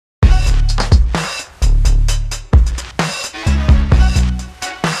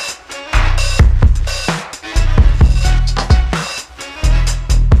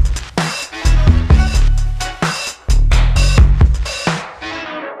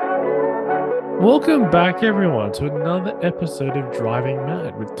Welcome back, everyone, to another episode of Driving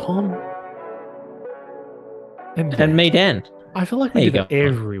Mad with Tom and And Dan. me, Dan. I feel like How we do you that going?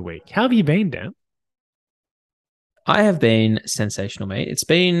 every week. How have you been, Dan? I have been sensational, mate. It's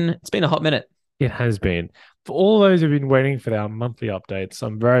been a hot minute. It has been. For all those who've been waiting for our monthly updates,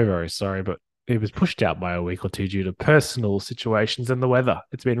 I'm very, very sorry, but it was pushed out by a week or two due to personal situations and the weather.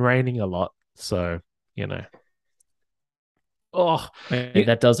 It's been raining a lot, so you know. Oh, Mate, you-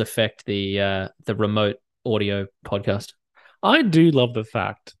 that does affect the remote audio podcast. I do love the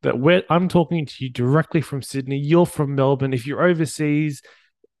fact that I'm talking to you directly from Sydney. You're from Melbourne. If you're overseas,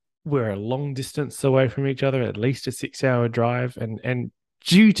 we're a long distance away from each other, at least a 6 hour drive. And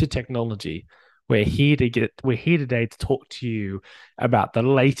due to technology, we're here today to talk to you about the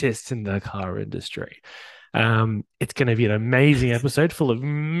latest in the car industry. It's going to be an amazing episode full of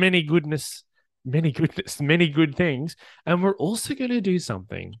many good things. And we're also going to do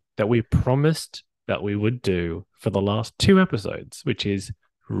something that we promised that we would do for the last two episodes, which is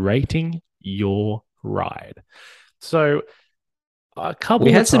rating your ride. So a We couple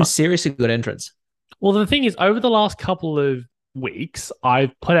of had some times. seriously good entrants. Well, the thing is, over the last couple of weeks,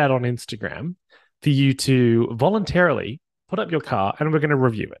 I've put out on Instagram for you to voluntarily put up your car and we're going to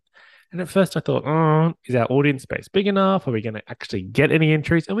review it. And at first I thought, oh, is our audience base big enough? Are we going to actually get any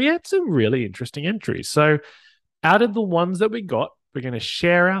entries? And we had some really interesting entries. So out of the ones that we got, we're going to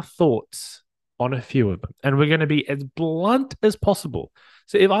share our thoughts on a few of them. And we're going to be as blunt as possible.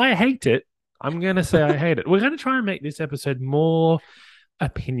 So if I hate it, I'm going to say I hate it. We're going to try and make this episode more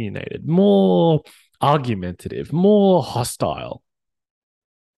opinionated, more argumentative, more hostile.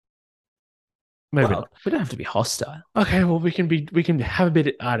 Maybe Well, not. we don't have to be hostile. Okay, well we can have a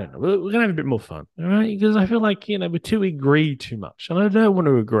bit. I don't know. We're gonna have a bit more fun, all right? Because I feel like we're too agree too much, and I don't want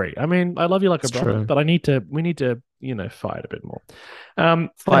to agree. I mean, I love you like a It's brother, true. but we need to fight a bit more.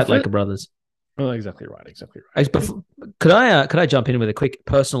 Fight like a brothers. Oh, exactly right, exactly Hey, right. could I jump in with a quick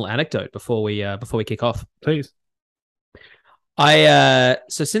personal anecdote before we kick off? Please. So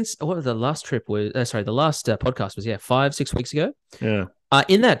since what was the last trip was sorry the last podcast was 5-6 weeks ago. Yeah.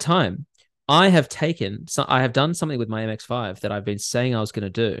 In that time, I have done something with my MX-5 that I've been saying I was going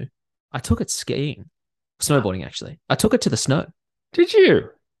to do. I took it skiing, snowboarding actually. I took it to the snow, Did you?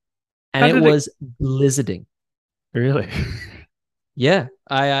 and How it did it? was blizzarding. Really? Yeah,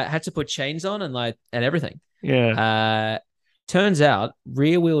 I had to put chains on and everything. Yeah. Uh, Turns out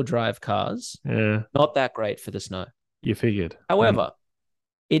rear wheel drive cars Yeah. not that great for the snow. You figured. However,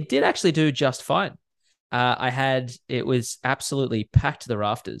 it did actually do just fine. It was absolutely packed to the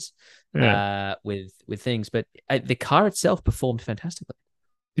rafters Yeah. with things, but the car itself performed fantastically.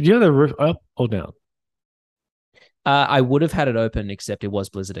 Did you have the roof up or down? I would have had it open, except it was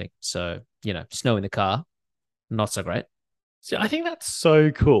blizzarding. So, snow in the car, not so great. See, I think that's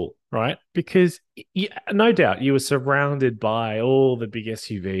so cool, right? Because no doubt you were surrounded by all the big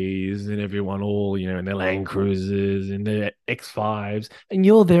SUVs and everyone, all in their Land Cruisers and their X5s, and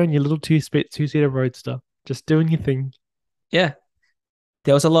you're there in your little two-seater Roadster, just doing your thing. Yeah,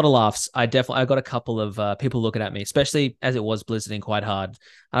 there was a lot of laughs. I got a couple of people looking at me, especially as it was blizzarding quite hard.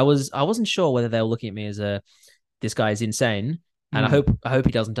 I wasn't sure whether they were looking at me as this guy is insane, and I hope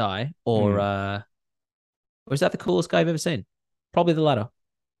he doesn't die, or is that the coolest guy I've ever seen? Probably the latter.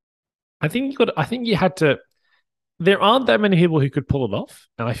 I think you had to. There aren't that many people who could pull it off,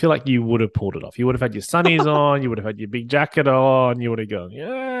 and I feel like you would have pulled it off. You would have had your sunnies on, you would have had your big jacket on, you would have gone,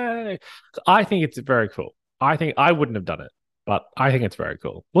 yeah. I think it's very cool. I think I wouldn't have done it, but I think it's very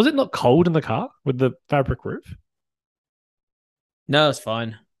cool. Was it not cold in the car with the fabric roof? No, it's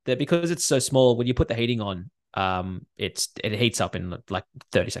fine. Because it's so small, when you put the heating on, it heats up in like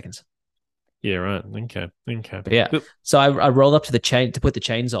 30 seconds. Yeah, right. Okay. Okay. But yeah, so I rolled up to the chain to put the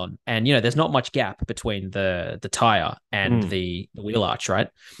chains on, and there's not much gap between the tire and the wheel arch, right?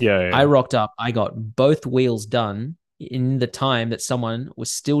 Yeah. I rocked up. I got both wheels done in the time that someone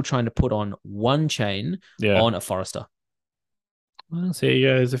was still trying to put on one chain Yeah. on a Forester. Well, see,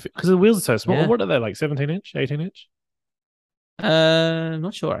 yeah, because the wheels are so small. Yeah. What are they, like 17-inch, 18-inch? I'm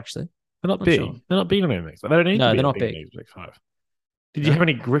not sure actually. They're not Not big. sure. They're not big on MX. They don't need to No, be they're as not big on big. MX-5. Did you No. have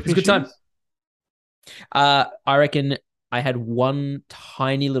any grip It's a good issues? time. I reckon I had one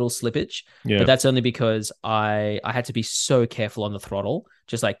tiny little slippage, Yeah. but that's only because I had to be so careful on the throttle,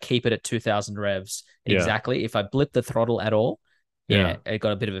 just like keep it at 2,000 revs Yeah. exactly. If I blip the throttle at all, Yeah. it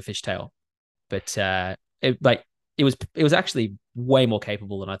got a bit of a fishtail. But it was actually way more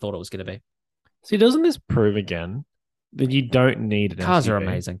capable than I thought it was going to be. See, doesn't this prove again that you don't need an Cars are SUV?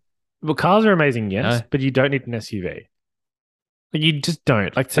 amazing. Well, cars are amazing, yes, No. but you don't need an SUV. Like, you just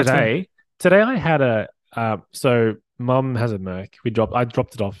don't. Like That's fair. today I had so Mum has a Merc. I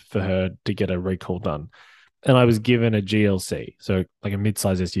dropped it off for her to get a recall done, and I was given a GLC, so like a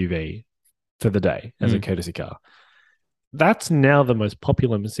mid-size SUV, for the day as a Mm. courtesy car. That's now the most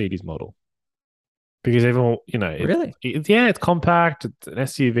popular Mercedes model because everyone, Really? yeah, it's compact, it's an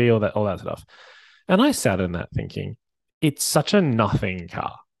SUV, all that stuff. And I sat in that thinking, it's such a nothing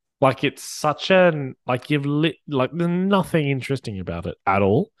car. Like it's such an like you've lit like there's nothing interesting about it at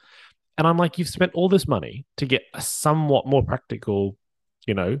all. And I'm like, you've spent all this money to get a somewhat more practical,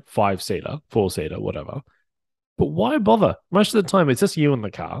 5-seater, 4-seater, whatever. But why bother? Most of the time, it's just you in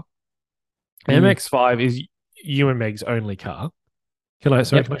the car. Mm. MX5 is you and Meg's only car. Sorry, Yep.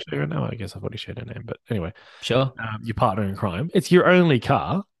 can I show you it now? I guess I've already shared her name, but anyway, Sure. your partner in crime. It's your only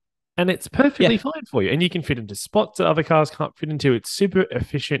car, and it's perfectly Yeah. fine for you. And you can fit into spots that other cars can't fit into. It's super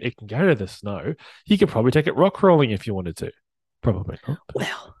efficient. It can go to the snow. You could probably take it rock rolling if you wanted to. Probably not.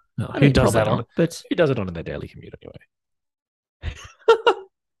 Well, No, I who mean, does probably that on not, but who does it on their daily commute anyway?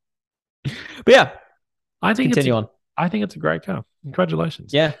 but yeah, I let's think it's a, continue on. I think it's a great car.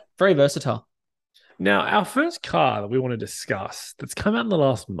 Congratulations. Yeah, very versatile. Now, our first car that we want to discuss that's come out in the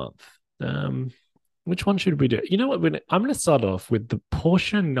last month. Which one should we do? You know what? I'm going to start off with the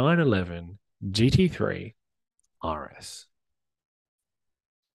Porsche 911 GT3 RS.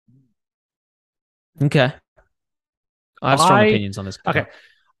 Okay. I have strong opinions on this car.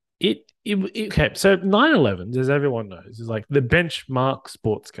 Okay. Okay. So 911s, as everyone knows, is like the benchmark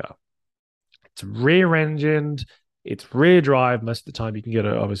sports car. It's rear engined, it's rear drive. Most of the time, you can get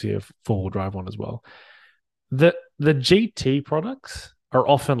obviously a four-wheel drive one as well. The GT products are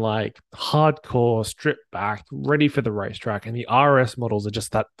often like hardcore, stripped back, ready for the racetrack, and the RS models are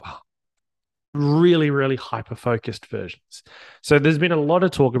just that really, really hyper focused versions. So there's been a lot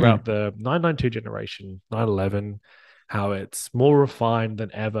of talk about the 992 generation, 911, how it's more refined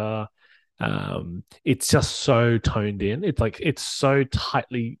than ever. It's just so toned in. It's so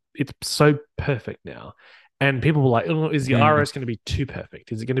tightly, it's so perfect now. And people were like, oh, is the RS going to be too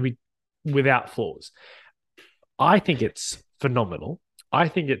perfect? Is it going to be without flaws? I think it's phenomenal. I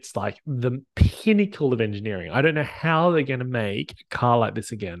think it's like the pinnacle of engineering. I don't know how they're going to make a car like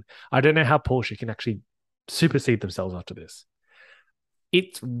this again. I don't know how Porsche can actually supersede themselves after this.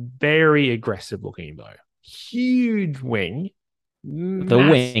 It's very aggressive looking, though. Huge wing. The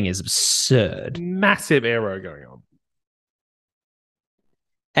wing is absurd. Massive aero going on.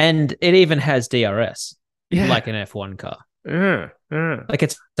 And it even has DRS, Yeah. like an F1 car. Yeah. Like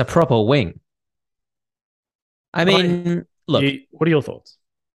it's a proper wing. I mean, look. What are your thoughts?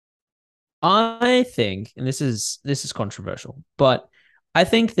 I think, and this is controversial, but I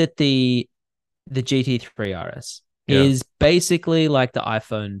think that the GT3 RS is basically like the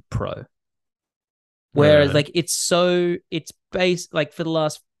iPhone Pro. Whereas like it's based like for the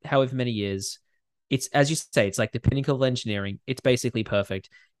last however many years, it's, as you say, it's like the pinnacle of engineering. It's basically perfect.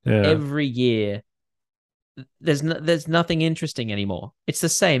 Yeah. Every year there's nothing interesting anymore. It's the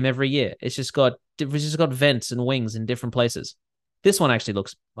same every year. It's just got vents and wings in different places. This one actually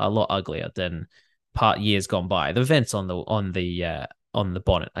looks a lot uglier than years gone by. The vents on the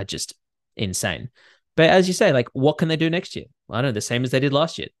bonnet are just insane. But as you say, like, what can they do next year? I don't know, the same as they did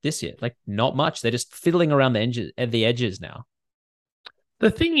last year. This year, like, not much. They're just fiddling around the edges now. The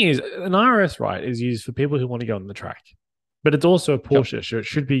thing is, an RS, right, is used for people who want to go on the track, but it's also a Porsche, so it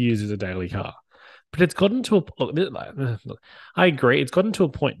should be used as a daily car. But it's gotten to I agree. It's gotten to a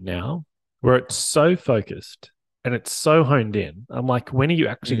point now where it's so focused and it's so honed in. I'm like, when are you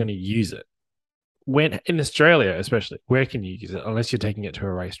actually going to use it? When in Australia, especially, where can you use it unless you're taking it to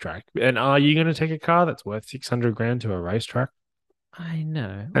a racetrack? And are you going to take a car that's worth 600 grand to a racetrack? I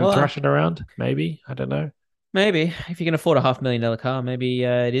know. And thrash it around? Maybe. I don't know. Maybe if you can afford a $500,000 car, maybe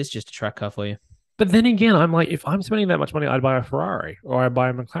it is just a track car for you. But then again, I'm like, if I'm spending that much money, I'd buy a Ferrari or I'd buy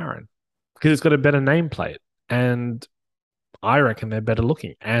a McLaren because it's got a better nameplate, and I reckon they're better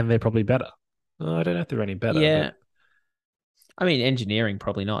looking and they're probably better. I don't know if they're any better. Yeah, but... I mean, engineering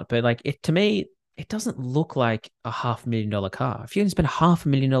probably not, but like to me, it doesn't look like a $500,000 car. If you can spend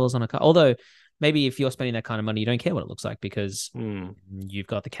 $500,000 on a car, although maybe if you're spending that kind of money, you don't care what it looks like because you've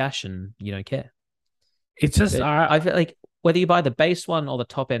got the cash and you don't care. It's just I feel like whether you buy the base one or the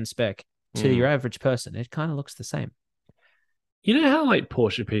top end spec, to your average person, it kind of looks the same. You know how like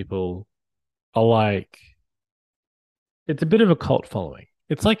Porsche people are like, it's a bit of a cult following.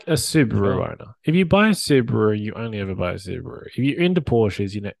 It's like a Subaru owner. If you buy a Subaru, you only ever buy a Subaru. If you're into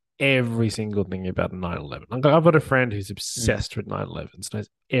Porsches, you know every single thing about a 911. I've got a friend who's obsessed with 911s, knows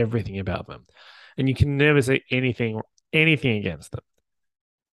everything about them. And you can never say anything against them.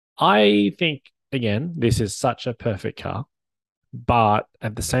 I think, again, this is such a perfect car. But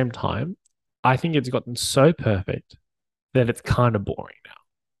at the same time, I think it's gotten so perfect that it's kind of boring now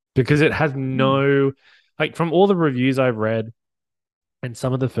because it has no, like, from all the reviews I've read and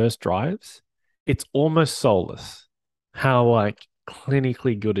some of the first drives, it's almost soulless how like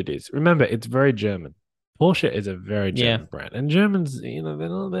clinically good it is. Remember, it's very German. Porsche is a very Yeah, German brand, and Germans,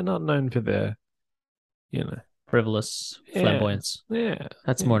 they're not known for their, you know, frivolous yeah, flamboyance. yeah,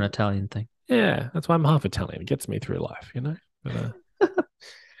 That's more yeah, an Italian thing. yeah. That's why I'm half Italian. It gets me through life. But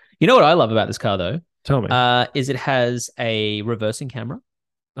You know what I love about this car though? tell me. Is it has a reversing camera,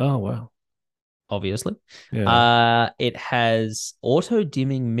 Oh wow, obviously. yeah. It has auto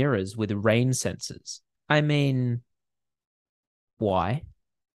dimming mirrors with rain sensors. I mean, why?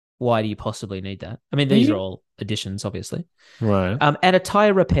 Why do you possibly need that? I mean, Are these are you all additions, obviously. right? And a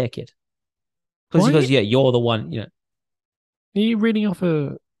tire repair kit. Why Because yeah, you're the one, are you reading off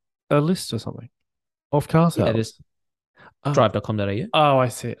a list or something of car yeah, sales? this Oh, drive.com.au. oh, I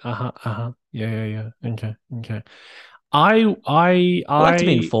see. Uh-huh. Yeah. Okay. I like to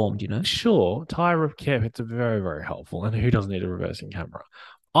be I informed. sure, tire of care, it's a very, very helpful. And who doesn't need a reversing camera?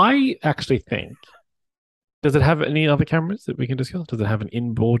 I actually think, does it have any other cameras that we can discuss? Does it have an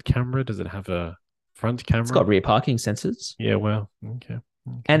inboard camera? Does it have a front It's camera? got rear parking sensors Yeah, well, okay.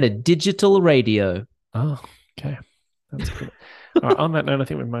 and Okay. a digital radio. Oh, okay. That's good. All right, on that note, I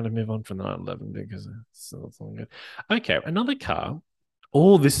think we might have moved on from 911 because it's all good. Okay, another car.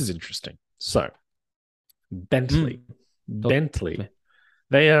 Oh, this is interesting. So, Bentley. Mm. Talk to Bentley. me.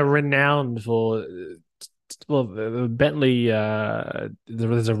 They are renowned for, well, the Bentley,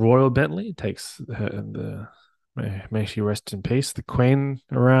 there's a Royal Bentley. It takes may she rest in peace, the Queen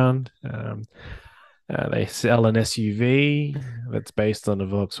around. They sell an SUV that's based on a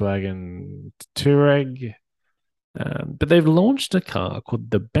Volkswagen Touareg. But they've launched a car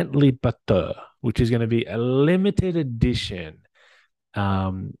called the Bentley Batteur, which is going to be a limited edition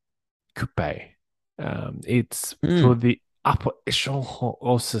um, coupe. It's for Mm. the upper echelon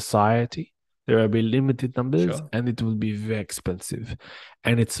of society. There will be limited numbers Sure. and it will be very expensive.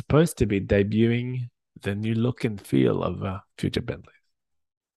 And it's supposed to be debuting the new look and feel of future Bentley.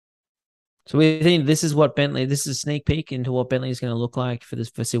 So we think this is a sneak peek into what Bentley is going to look like for this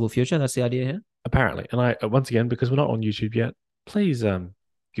foreseeable future. That's the idea here. Apparently. And I, once again, because we're not on YouTube yet, please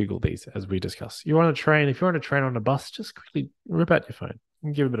Google these as we discuss. You're on a train. If you're on a train or on a bus, just quickly rip out your phone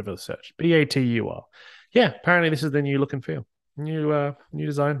and give a bit of a search. BATUR. Yeah, apparently this is the new look and feel. New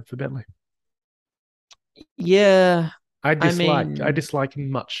design for Bentley. Yeah, I I dislike. I mean, dislike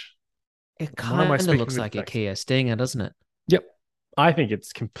much. it Why am I kind of speaking looks with like a facts? Kia Stinger, doesn't it? Yep. I think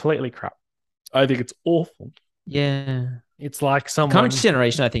it's completely crap. I think it's awful. Yeah. It's like The current someone.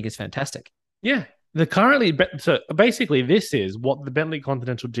 generation, I think, is fantastic. Yeah. The currently so basically this is what the Bentley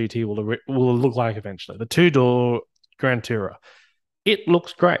Continental GT will look like eventually. The two-door Grand Tourer. It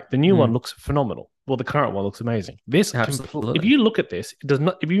looks great. The new one Mm, looks phenomenal. Well, the current one looks amazing. If absolutely. you look at this, it does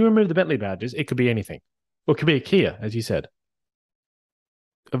not. If you remove the Bentley badges, it could be anything. Or it could be a Kia, as you said,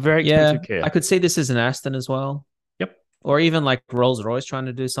 a very Yeah, expensive Kia. I could see this as an Aston as well, Yep. or even like Rolls Royce trying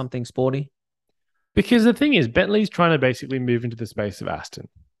to do something sporty. Because the thing is, Bentley's trying to basically move into the space of Aston,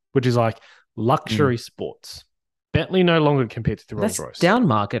 which is like Mm. luxury sports. Bentley no longer competes with Rolls That's Royce. down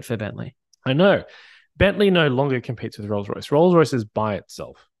market for Bentley. I know. Bentley no longer competes with Rolls Royce. Rolls Royce is by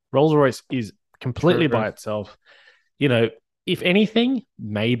itself. Rolls Royce is completely True. by itself. You know, if anything,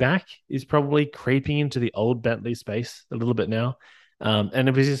 Maybach is probably creeping into the old Bentley space a little bit now. And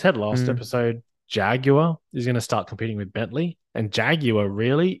as you said last Mm. episode, Jaguar is going to start competing with Bentley. And Jaguar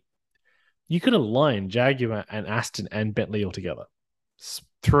really, you could align Jaguar and Aston and Bentley all together.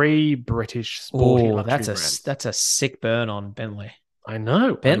 Three British sporty Oh, luxury that's a brands. that's a sick burn on Bentley. I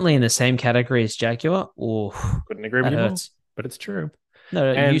know. I Bentley in the same category as Jaguar. Oh, couldn't agree with that you more, hurts. but it's true.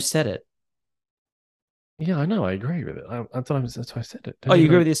 No, you And said it. yeah, I know. I agree with it. That's why I said it. Oh, Don't you you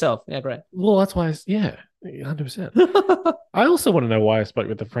agree know? with yourself? Yeah, great. Well, that's why. 100%. I also want to know why I spoke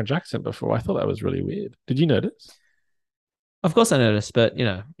with the French accent before. I thought that was really weird. Did you notice? Of course, I noticed, but You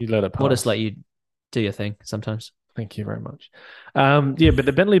let it we'll just pass. let you do your thing sometimes. Thank you very much. Yeah, but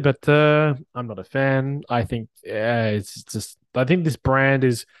the Bentley, but I'm not a fan. I think it's just. I think this brand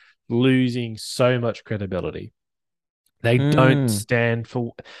is losing so much credibility. They don't Mm, stand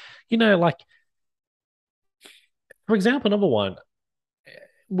for, like, for example, number one,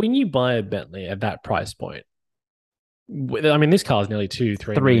 when you buy a Bentley at that price point, I mean, this car is nearly $2,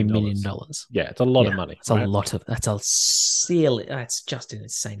 $3 $3 million. million. Yeah, it's a lot of Yeah, money, that's a right? lot of. That's a silly. That's just an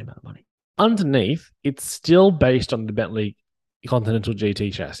insane amount of money. Underneath, it's still based on the Bentley Continental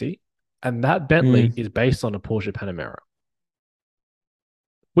GT chassis, and that Bentley Mm, is based on a Porsche Panamera.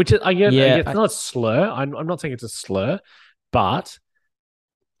 Which is, I get, yeah, it's not a slur. I'm not saying it's a slur, but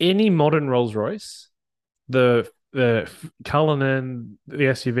any modern Rolls Royce, the the Cullinan, the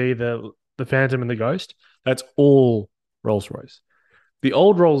SUV, the Phantom, and the Ghost. That's all Rolls Royce. The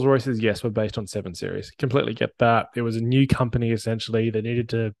old Rolls Royces, yes, were based on 7 Series. Completely get that. It was a new company essentially. They needed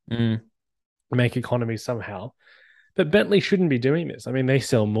to Mm. make economies somehow. But Bentley shouldn't be doing this. I mean, they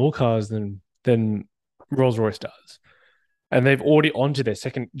sell more cars than Rolls Royce does, and they've already onto their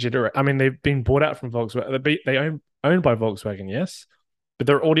second generation. I mean, they've been bought out from Volkswagen. Owned by Volkswagen, yes, but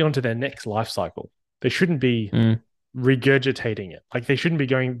they're already onto their next life cycle. They shouldn't be Mm. regurgitating it. Like they shouldn't be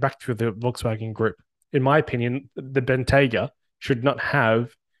going back to the Volkswagen group. In my opinion, the Bentayga should not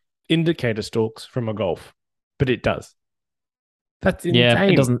have indicator stalks from a Golf, but it does. That's Yeah,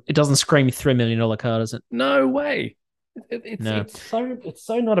 insane. it doesn't scream $3 million car, does it? No way. No. It's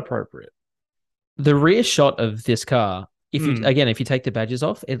so not appropriate. The rear shot of this car, Hmm. if you take the badges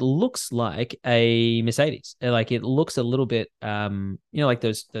off, it looks like a Mercedes. Like it looks a little bit like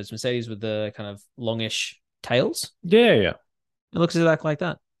those Mercedes with the kind of longish tails. Yeah, yeah. It looks exactly like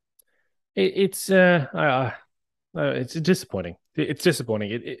that. It's disappointing. It's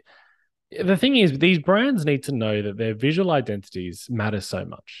disappointing. The thing is, these brands need to know that their visual identities matter so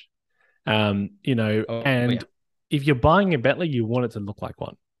much. Oh yeah. And if you're buying a Bentley, you want it to look like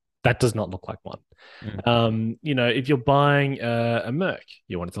one. That does not look like one. Mm. If you're buying a Merc,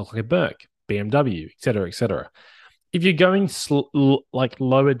 you want it to look like a Merc, BMW, etc., etc. If you're going like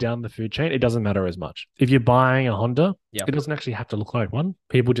lower down the food chain, it doesn't matter as much. If you're buying a Honda, Yeah. it doesn't actually have to look like one.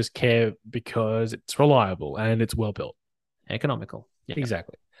 People just care because it's reliable and it's well built. Economical. Yeah.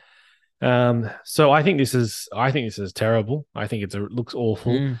 Exactly. So I think this is terrible. I think it looks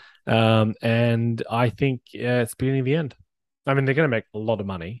awful. Mm. And I think it's beginning of the end. I mean, they're going to make a lot of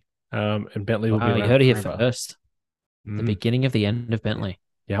money. And Bentley will be Wow, you around heard it here forever. first. The beginning of the end of Bentley.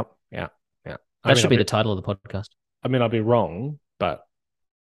 Yep. Yeah. Yeah. That should be the title of the podcast. I mean, I'll be wrong, but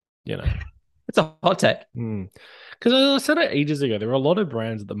It's a hot take. Because I said it ages ago, there are a lot of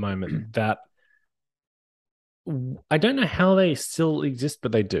brands at the moment that I don't know how they still exist,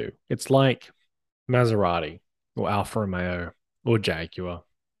 but they do. It's like Maserati or Alfa Romeo or Jaguar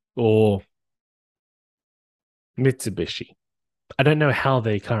or Mitsubishi. I don't know how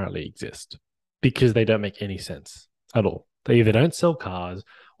they currently exist because they don't make any sense at all. They either don't sell cars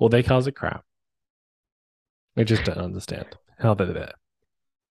or their cars are crap. I just don't understand how they're there.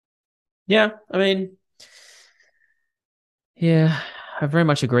 Yeah, I mean, yeah, I very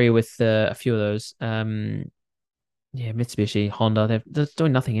much agree with a few of those. Yeah, Mitsubishi, Honda, they're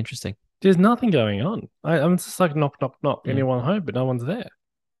doing nothing interesting. There's nothing going on. I'm just like knock, knock, knock. Yeah. Anyone home, but no one's there.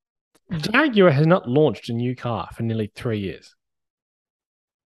 Jaguar has not launched a new car for nearly 3 years.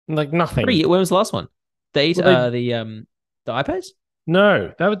 Like nothing. When was the last one? The I-Pace?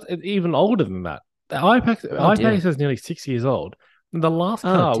 No, that was even older than that. The I-Pace is nearly 6 years old. The last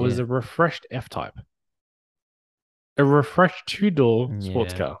car was a refreshed F-Type. A refreshed 2-door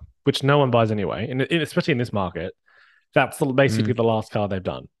sports car, which no one buys anyway, and especially in this market. That's basically the last car they've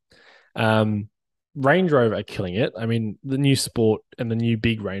done. Range Rover are killing it. I mean, the new Sport and the new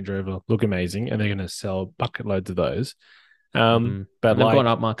big Range Rover look amazing, and they're going to sell bucket loads of those. But they've gone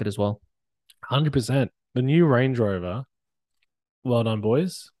up market as well. 100%. The new Range Rover, well done,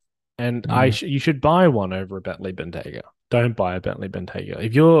 boys. And you should buy one over a Bentley Bentayga. Don't buy a Bentley Bentayga.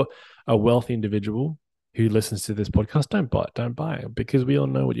 If you're a wealthy individual who listens to this podcast, don't buy it. Don't buy it because we all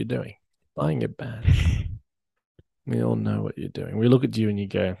know what you're doing. Buying it bad. We all know what you're doing. We look at you and you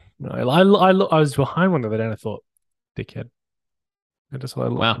go, I was behind one the other day and I thought, dickhead. I just like,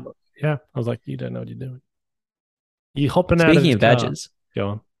 wow. Yeah. I was like, you don't know what you're doing. You hopping Speaking out of of badges. Go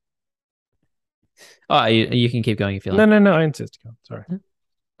on. Oh, you can keep going if you like. No, I insist. Go on. Sorry.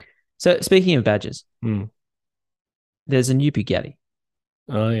 So speaking of badges, there's a new Bugatti.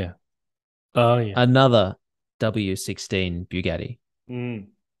 Oh yeah. Another W16 Bugatti.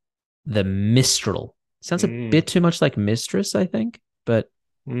 The Mistral. Sounds a bit too much like Mistress, I think, but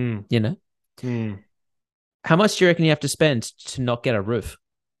you know. How much do you reckon you have to spend to not get a roof?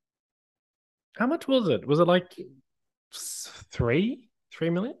 How much was it? Was it like 3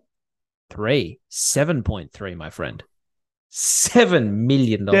 million? 7.3, my friend. $7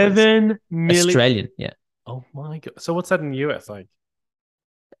 million. 7 million Australian, yeah. Oh my god! So what's that in the US like?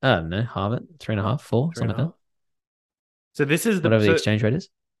 I don't know, half it, 3.5, 4, something like that. So this is whatever the exchange rate is.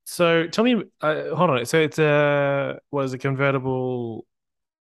 So tell me, hold on. So it's what is a convertible?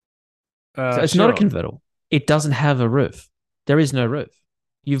 So it's not a convertible. It doesn't have a roof. There is no roof.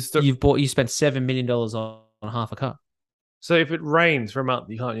 You spent $7 million on half a car. So if it rains for a month,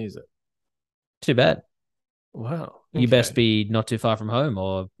 you can't use it. Too bad. Wow. Okay. You best be not too far from home,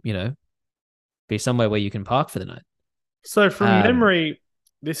 or be somewhere where you can park for the night. So from memory,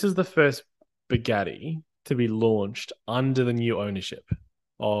 this is the first Bugatti to be launched under the new ownership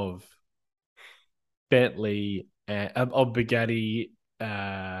of Bentley of Bugatti.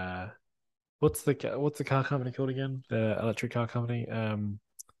 What's the car company called again? The electric car company.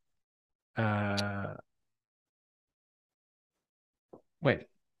 Uh, Wait,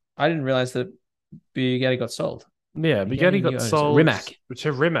 I didn't realize that Bugatti got sold. yeah, Bugatti Bugatti new got owners. sold Rimac.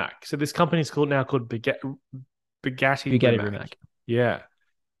 to Rimac. So this company's now called Bugatti Bugatti Rimac. Rimac. Yeah.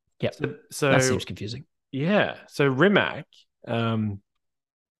 Yep. So That seems confusing. yeah. So Rimac,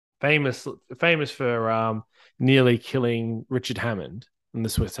 famous for nearly killing Richard Hammond in the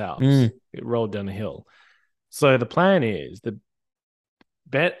Swiss Alps. It rolled down a hill. So the plan is the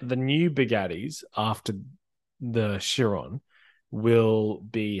new Bugattis after the Chiron will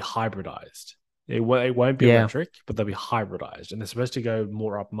be hybridized. It won't be electric, but they'll be hybridized, and they're supposed to go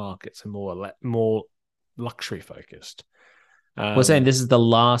more up markets and more luxury focused. We're saying this is the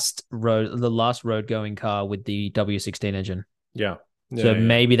last road going car with the W16 engine. Yeah. So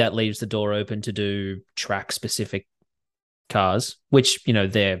maybe that leaves the door open to do track specific cars, which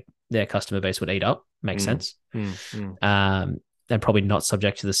their customer base would eat up. Makes sense. And probably not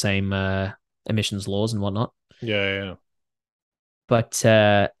subject to the same emissions laws and whatnot. Yeah. But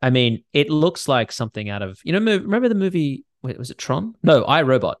I mean, it looks like something out of remember the movie? Wait, was it Tron? No,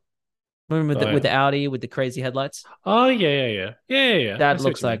 iRobot. Remember with the Audi with the crazy headlights? Oh yeah. That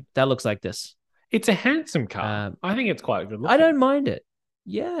looks like this. It's a handsome car. I think it's quite good looking. I don't mind it.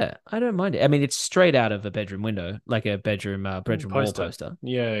 Yeah, I don't mind it. I mean, it's straight out of a bedroom window, like a bedroom wall poster.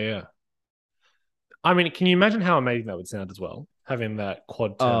 Yeah. I mean, can you imagine how amazing that would sound as well? Having that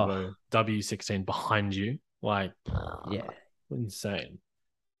quad turbo W16 behind you, like, yeah, insane.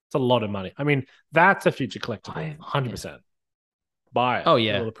 It's a lot of money. I mean, that's a future collectible, 100%. Buy it. Oh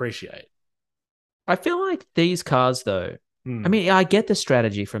yeah, you'll appreciate. I feel like these cars, though. I mean, I get the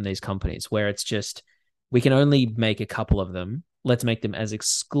strategy from these companies where it's just we can only make a couple of them. Let's make them as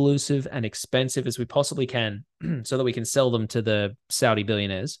exclusive and expensive as we possibly can so that we can sell them to the Saudi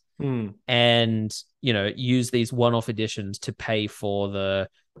billionaires and, use these one-off editions to pay for the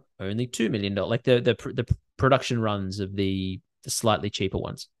only $2 million, like the production runs of the slightly cheaper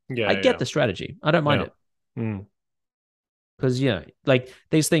ones. Yeah, I get the strategy. I don't mind it. Because, like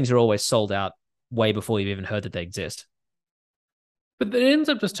these things are always sold out way before you've even heard that they exist. But it ends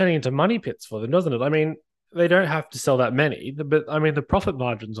up just turning into money pits for them, doesn't it? I mean, they don't have to sell that many, but I mean, the profit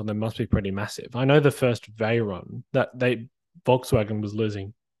margins on them must be pretty massive. I know the first Veyron that Volkswagen was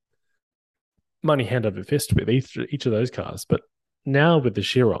losing money hand over fist with each of those cars, but now with the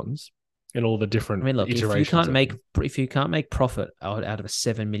Chirons and all the different, look, if you can't make profit out of a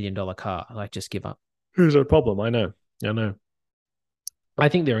 $7 million car, like just give up. Who's a problem? I know. I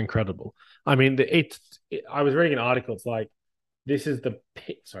think they're incredible. I mean, I was reading an article. It's like this is the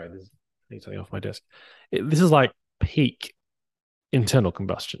peak. Sorry, I need something off my desk. This is like peak internal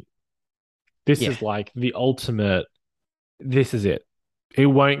combustion. This is like the ultimate. This is it. It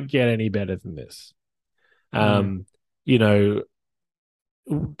won't get any better than this. To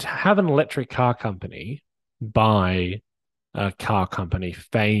have an electric car company buy a car company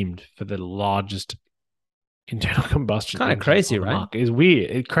famed for the largest internal combustion, kind of crazy, right? It's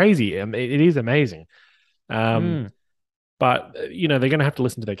weird. It's crazy. It is amazing. But they're going to have to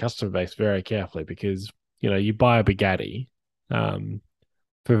listen to their customer base very carefully because you buy a Bugatti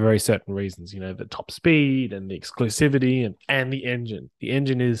for very certain reasons. The top speed and the exclusivity and the engine. The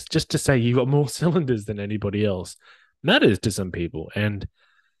engine is just to say you've got more cylinders than anybody else. Matters to some people. And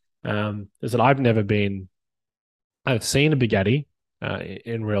as I've seen a Bugatti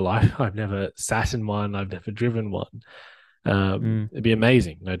in real life. I've never sat in one. I've never driven one. It'd be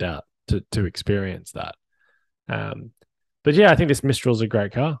amazing, no doubt, to experience that. But yeah, I think this Mistral's a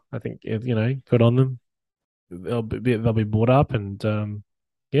great car. I think good on them. They'll be bought up, and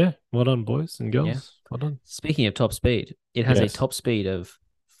well done, boys and girls. Yeah. Well done. Speaking of top speed, it has a top speed of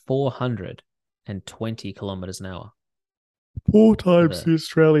 420 kilometers an hour. 4 times the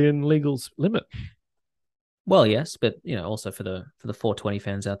Australian legal limit. Well, yes, but also for the 420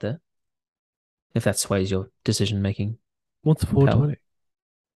 fans out there, if that sways your decision making. What's 420?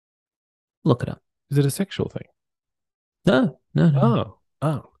 Look it up. Is it a sexual thing? No.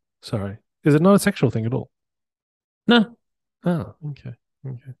 Oh, sorry. Is it not a sexual thing at all? No. Oh, okay.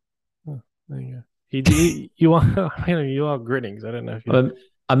 Oh, there you go. You are, you are grinning. So I don't know if you.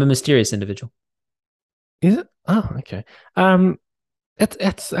 I'm a mysterious individual. Is it? Oh, okay.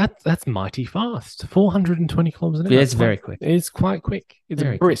 That's mighty fast. 420 kilometers an hour. Yeah, it's very quick. It's quite quick. It's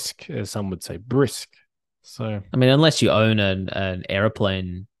very brisk, as some would say, brisk. So I mean, unless you own an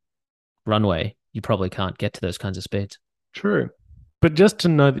airplane runway, you probably can't get to those kinds of speeds. True, but just to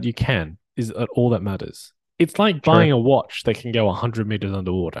know that you can is all that matters. It's like True. buying a watch that can go 100 meters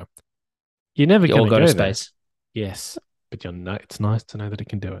underwater. You're never You all going to go to go there. space. Yes, but it's nice to know that it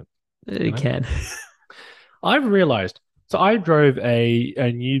can do it. It can. I've realized. So I drove a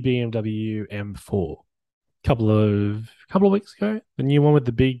new BMW M4 couple of weeks ago. The new one with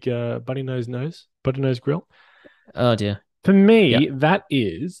the big buddy nose grill. Oh dear. For me, Yeah. that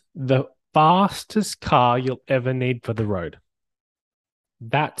is the fastest car you'll ever need for the road.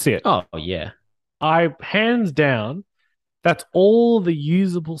 That's it. Oh yeah. I hands down, that's all the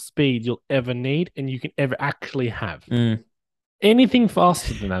usable speed you'll ever need and you can ever actually have. Mm. Anything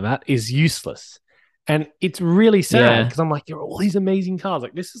faster than that is useless. And it's really sad Yeah. because I'm like, there are all these amazing cars.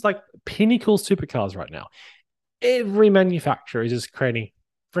 Like, this is like pinnacle supercars right now. Every manufacturer is just creating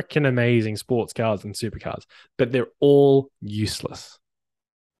freaking amazing sports cars and supercars, but they're all useless.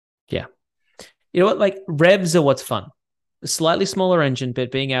 Yeah. You know what? Like revs are what's fun. A slightly smaller engine,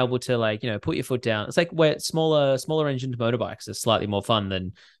 but being able to like, put your foot down. It's like where smaller engined motorbikes are slightly more fun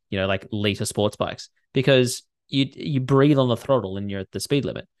than, like liter sports bikes because you breathe on the throttle and you're at the speed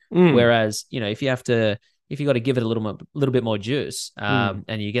limit. Whereas, if you got to give it a little bit more juice,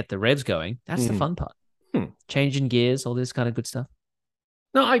 and you get the revs going, that's the fun part. Changing gears, all this kind of good stuff.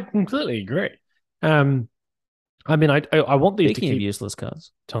 No, I completely agree. I mean, I want these Speaking to of keep. useless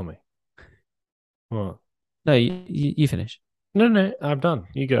cars. Tell me. What? No, you finish. No, I'm done.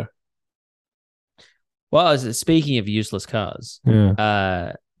 You go. Well, speaking of useless cars,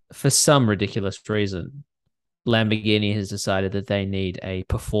 for some ridiculous reason, Lamborghini has decided that they need a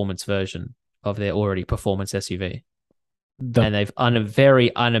performance version of their already performance SUV. And they've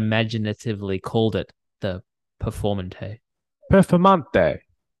very unimaginatively called it the Performante. Performante.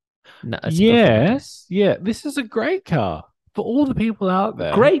 No, yes. Yeah. This is a great car for all the people out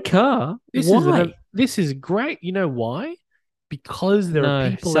there. Great car. Why? This is great. You know why? Because there are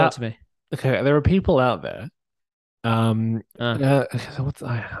people sell out. it to me. Okay, there are people out there. I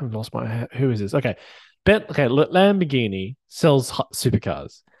have lost my head. Who is this? Okay, Lamborghini sells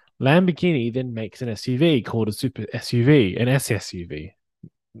supercars. Lamborghini then makes an SUV called a super SUV, an SSUV.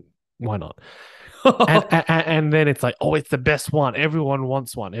 Why not? and then it's like, oh, it's the best one. Everyone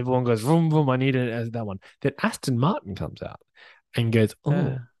wants one. Everyone goes, vroom, vroom, I need it as that one. Then Aston Martin comes out and goes,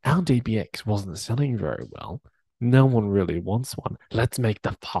 our DBX wasn't selling very well. No one really wants one. Let's make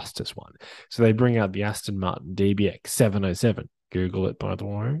the fastest one. So they bring out the Aston Martin DBX 707. Google it, by the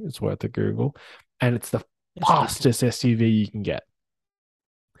way. It's worth a Google. And it's the fastest SUV you can get.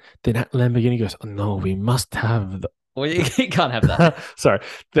 Then Lamborghini goes, oh, no, we must have the... Well, you can't have that. Sorry.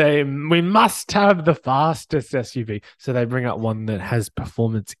 We must have the fastest SUV. So they bring out one that has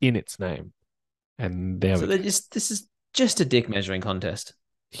performance in its name. And this is just a dick measuring contest.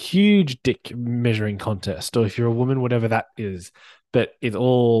 Huge dick measuring contest, or if you're a woman, whatever that is. But it's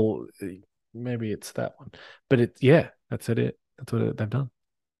all, maybe it's that one. But that's it. That's what they've done.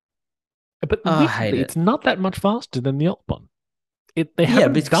 But I hate it. It's not that much faster than the Alpine. They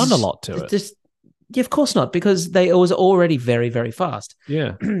haven't done a lot to it. Yeah, of course not, because it was already very, very fast.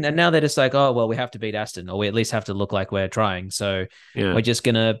 Yeah. And now they're just like, oh, well, we have to beat Aston, or we at least have to look like we're trying. So we're just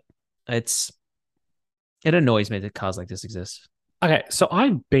going to, it annoys me that cars like this exist. Okay, so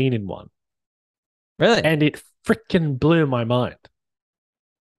I've been in one. Really? And it freaking blew my mind.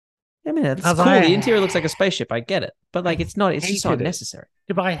 I mean, it's cool. The interior looks like a spaceship. I get it. But it's just not necessary.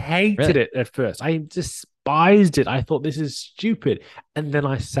 Yeah, but I hated it at first. I despised it. I thought this is stupid. And then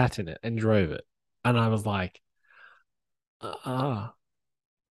I sat in it and drove it. And I was like,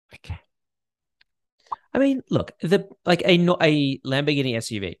 okay. I mean, look, a Lamborghini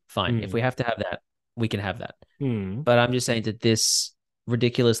SUV, fine. If we have to have that, we can have that. But I'm just saying that this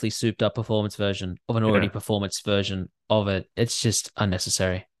ridiculously souped up performance version of an already performance version of it, it's just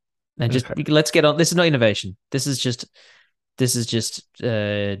unnecessary. And let's get on. This is not innovation. This is just as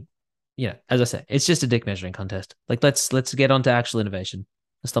I said, it's just a dick measuring contest. Like let's get on to actual innovation.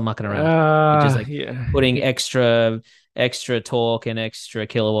 Let's stop mucking around. Just putting extra torque and extra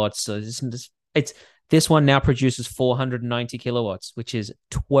kilowatts. So this one now produces 490 kilowatts, which is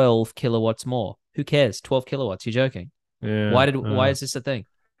 12 kilowatts more. Who cares? 12 kilowatts. You're joking. Yeah. Why is this a thing?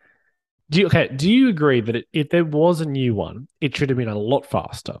 Do you agree that if there was a new one, it should have been a lot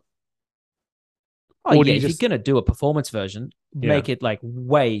faster? Oh, yeah. If you're going to do a performance version, make it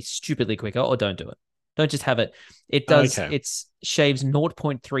way stupidly quicker, or don't do it. Don't just have it. It does. Okay. It shaves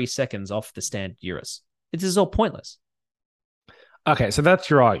 0.3 seconds off the standard Urus. This is all pointless. Okay, so that's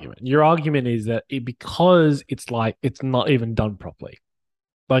your argument. Your argument is that because it's not even done properly.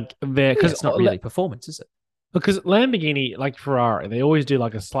 Because it's not really performance, is it? Because Lamborghini, like Ferrari, they always do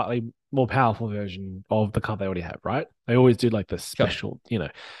a slightly more powerful version of the car they already have, right? They always do the special,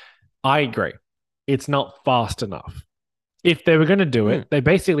 I agree. It's not fast enough. If they were going to do Hmm. it, they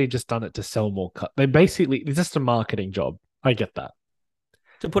basically just done it to sell more cut. They basically it's just a marketing job. I get that.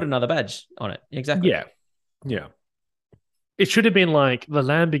 To put another badge on it. Exactly. Yeah, yeah. It should have been like the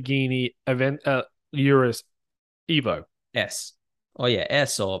Lamborghini event Urus Evo. S. Oh yeah,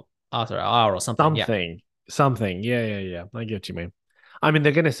 S or Arthur R or something. Yeah. Something. Something. Yeah, yeah, yeah. I get what you mean. I mean,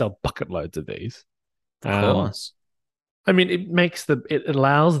 they're going to sell bucket loads of these. Of Um, course. I mean, it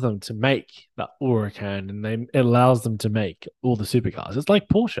allows them to make the Huracan and it allows them to make all the supercars. It's like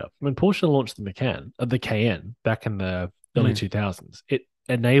Porsche. When Porsche launched the Cayenne back in the early Mm. 2000s, it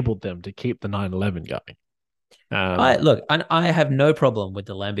enabled them to keep the 911 going. I Um, look, and I have no problem with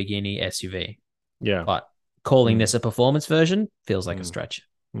the Lamborghini SUV, yeah. but calling Mm, this a performance version feels like a mm, stretch.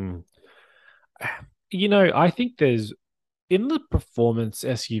 mm. I think there's in the performance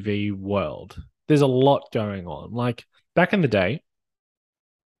SUV world, there's a lot going on. Like back in the day,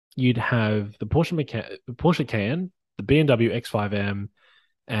 you'd have the Porsche Cayenne, the BMW X5M,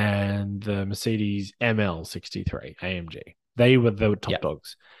 and the Mercedes ML63 AMG. They were the top Yeah.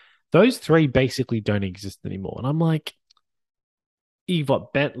 dogs. Those three basically don't exist anymore. And I'm like, you've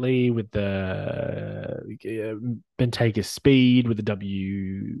got Bentley with the Bentayga Speed with the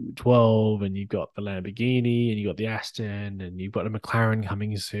W12, and you've got the Lamborghini, and you've got the Aston, and you've got a McLaren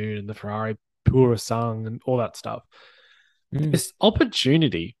coming soon, and the Ferrari Purosangue, and all that stuff. Mm. This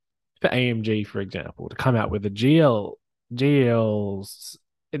opportunity for AMG, for example, to come out with a GL, GLE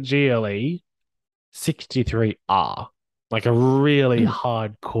 63R, like a really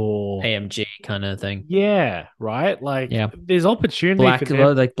hardcore, AMG kind of thing. yeah, right? Like Yeah. there's opportunity for Black,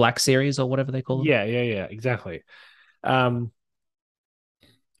 them. like Black Series or whatever they call them. Yeah, yeah, yeah, exactly. Um,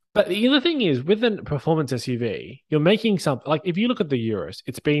 but the other thing is with a performance SUV, you're making something like if you look at the Urus,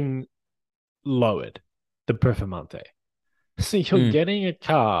 it's been lowered, the Performante. So you're Mm. getting a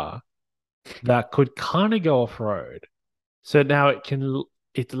car that could kind of go off road. So now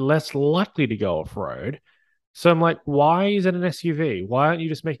it's less likely to go off road. So I'm like, why is it an SUV? Why aren't you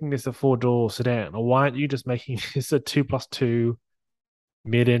just making this a four-door sedan? Or why aren't you just making this a 2+2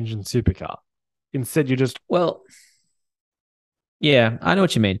 mid-engine supercar? Instead, you just Well, yeah, I know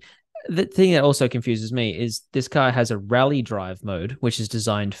what you mean. The thing that also confuses me is this car has a rally drive mode, which is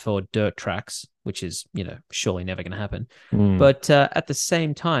designed for dirt tracks, which is, surely never going to happen. mm, But at the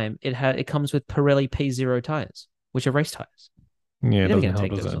same time, it comes with Pirelli P0 tires, which are race tires. yeah, it You're never doesn't going to help,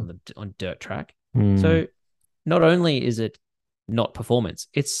 take does those it? on dirt track. Mm, So not only is it not performance,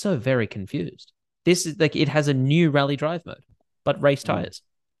 it's so very confused. This is like it has a new rally drive mode, but race mm, tires.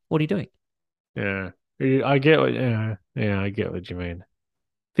 What are you doing? yeah. I get what I get what you mean.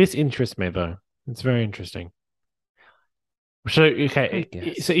 This interests me though. It's very interesting. So I okay,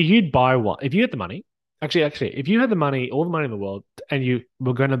 so guess. you'd buy one if you had the money. Actually, if you had the money, all the money in the world, and you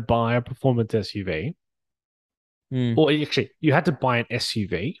were going to buy a performance SUV, Hmm. or actually you had to buy an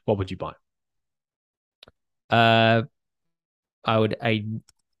SUV, what would you buy? Uh, I would a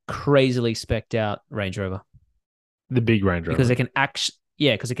crazily specced out Range Rover The big Range because Rover. it can actually,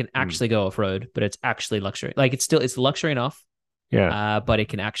 yeah, because it can Mm. actually go off road, but it's actually luxury. Like it's luxury enough, Yeah, but it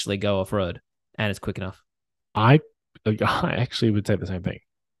can actually go off road and it's quick enough. I I actually would say the same thing.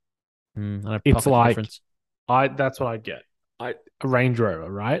 I don't It's pocket the like difference. I that's what I'd get. A Range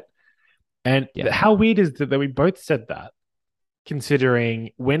Rover, right? And Yeah. how weird is that we both said that,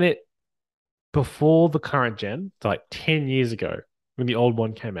 considering when it before the current gen, so like 10 years ago, when the old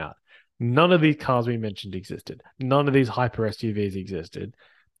one came out, none of these cars we mentioned existed. None of these hyper SUVs existed.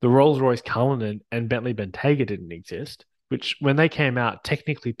 The Rolls-Royce Cullinan and Bentley Bentayga didn't exist, which when they came out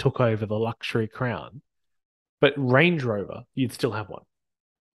technically took over the luxury crown. But Range Rover, you'd still have one.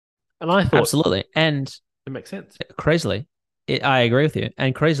 And I thought Absolutely. And it makes sense. crazily, I agree with you.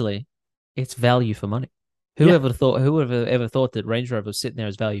 And crazily, it's value for money. Yeah, Whoever ever thought that Range Rover was sitting there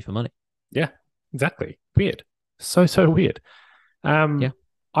as value for money? yeah, exactly. Weird. So weird. Yeah. Um,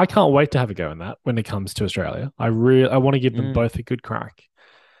 I can't wait to have a go in that when it comes to Australia. I want to give them Mm. both a good crack.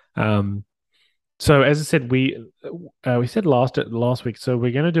 Um, so as I said, we said last week, so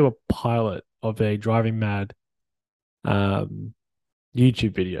we're going to do a pilot of a Driving Mad um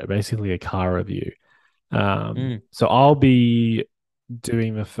YouTube video, basically a car review. Mm. So I'll be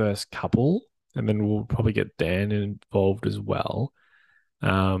doing the first couple, and then we'll probably get Dan involved as well.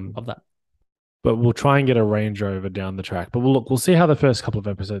 Um, Love that. but we'll try and get a Range Rover down the track. But we'll see how the first couple of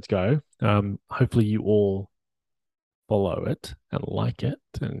episodes go. Hopefully you all follow it and like it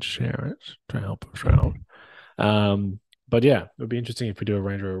and share it to help us out. But yeah, it'll be interesting if we do a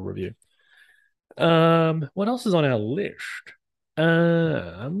Range Rover review. What else is on our list?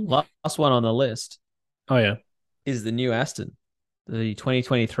 Um, Last one on the list oh yeah, is the new Aston, the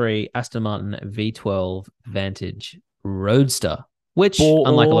 2023 Aston Martin V12 Vantage Roadster, which,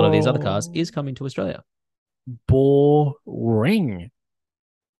 unlike a lot of these other cars, is coming to Australia. Boring,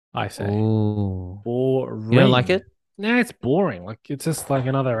 I say. Oh, Boring. you don't like it? No, it's boring. Like it's just like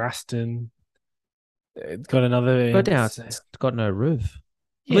another Aston. It's got another. But now it's got no roof.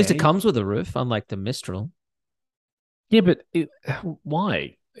 At yeah, least it comes with a roof, unlike the Mistral. yeah, but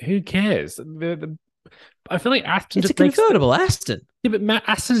why? Who cares? I feel like Aston It's a just makes convertible Aston. yeah, but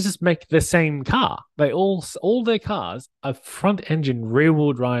Aston just make the same car. They all their cars are front engine, rear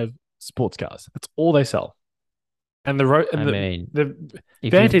wheel drive sports cars. That's all they sell. And the road, I mean, the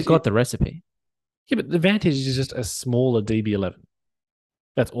if Vantage you've got the recipe, yeah, but the Vantage is just a smaller DB11.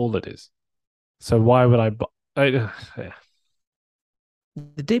 That's all it is. So why would I buy? Yeah.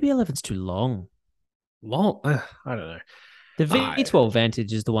 the DB11's too long. Long? I don't know. The V12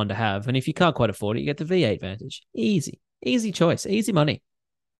 Vantage is the one to have, and if you can't quite afford it, you get the V8 Vantage. Easy choice, easy money.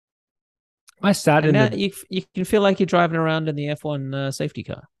 I sat And in now you can feel like you're driving around in the F1 safety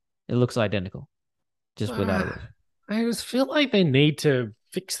car. It looks identical, just without a roof. I just feel like they need to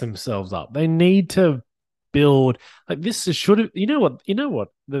fix themselves up. They need to build like this. Should have you know what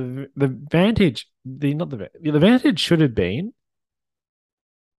the Vantage the Vantage should have been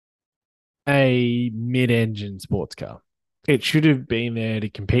a mid-engine sports car. It should have been there to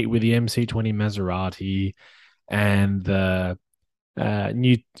compete with the MC20 Maserati and the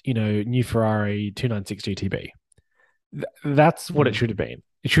new Ferrari 296 GTB. That's what it should have been.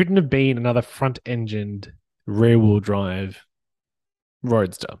 It shouldn't have been another front-engined rear-wheel drive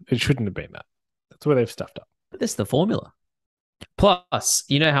roadster. It shouldn't have been that. That's where they've stuffed up. But that's the formula. Plus,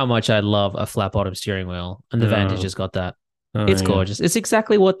 you know how much I love a flat bottom steering wheel, and the Vantage has got that. It's gorgeous. It's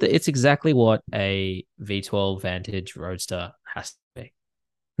exactly what a V12 Vantage Roadster has to be.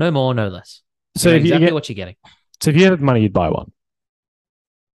 No more, no less. So exactly what you're getting. So if you had money, you'd buy one.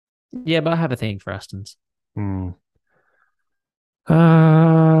 Yeah, but I have a thing for Astons.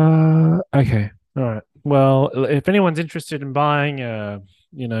 Okay. All right. Well, if anyone's interested in buying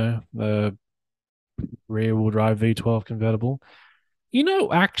the rear-wheel drive V12 convertible,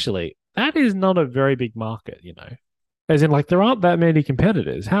 actually, that is not a very big market, As in, like, there aren't that many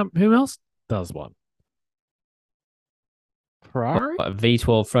competitors. Who else does one? Ferrari? What,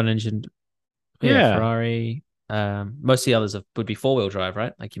 V12 front engine. Yeah, Ferrari. Most of the others would be four-wheel drive,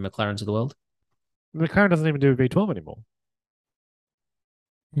 right? Like your McLarens of the world. McLaren doesn't even do a V12 anymore.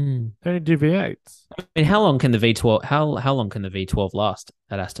 They only do V8s. I mean, how long can the V12? How long can the V12 last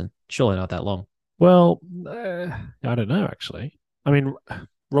at Aston? Surely not that long. Well, I don't know actually. I mean,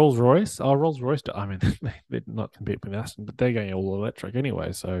 Rolls-Royce. Oh, Rolls-Royce. I mean, they're not competing with Aston, but they're going all electric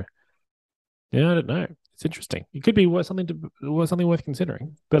anyway. So, yeah, I don't know. It's interesting. It could be something worth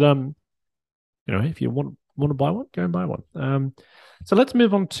considering. But if you want to buy one, go and buy one. So let's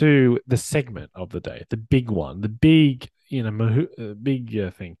move on to the segment of the day, the big one, the big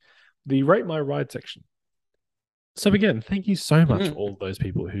thing, the Rate My Ride section. So again, thank you so much to all those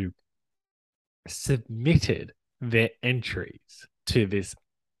people who submitted their entries to this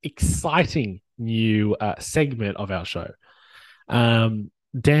exciting new segment of our show.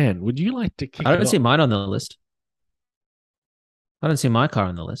 Dan, would you like to kick I don't see mine on the list. I don't see my car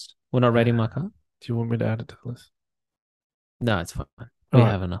on the list. We're not rating my car. Do you want me to add it to the list? No, it's fine. We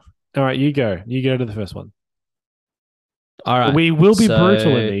have enough. All right, you go. You go to the first one. All right. We will be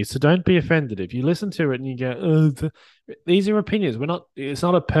brutal in these, so don't be offended. If you listen to it and you go, these are opinions. It's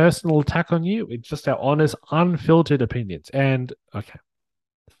not a personal attack on you. It's just our honest, unfiltered opinions. And okay.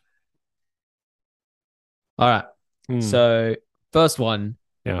 All right. So first one.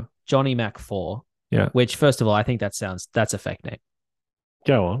 Yeah. Johnny Mac 4. Yeah. Which, first of all, I think that's a fake name.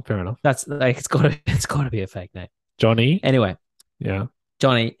 Go on. Fair enough. That's like it's got to be a fake name. Johnny. Anyway. Yeah.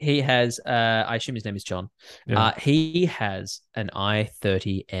 Johnny, he has, I assume his name is John. Yeah. He has an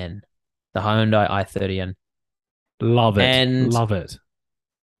i30N, the Hyundai i30N. Love it. Love it.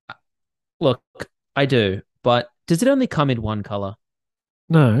 Look, I do, but does it only come in one color?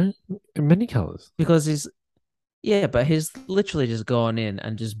 No, in many colors. Because he's literally just gone in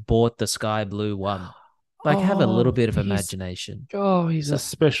and just bought the sky blue one. Like, have a little bit of imagination. He's a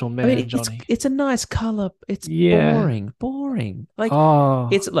special man, Johnny. It's a nice color. It's boring. Like,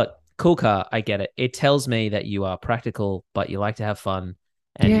 look, cool car. I get it. It tells me that you are practical, but you like to have fun.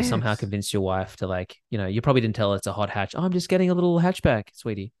 And you somehow convinced your wife to you probably didn't tell her it's a hot hatch. Oh, I'm just getting a little hatchback,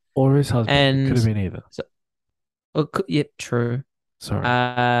 sweetie. Or his husband. And could have been either. Yeah, true. Sorry.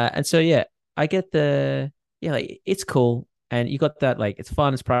 And so, I get it's cool. And you got that, it's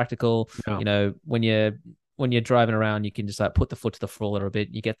fun, it's practical. Yeah. When you're driving around, you can just put the foot to the floor a little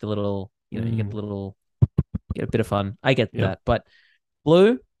bit. You get the little, you get the little get a bit of fun. I get Yeah. that, but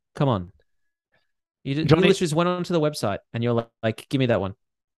blue, come on. You literally Johnny, just went onto the website and you're like, give me that one.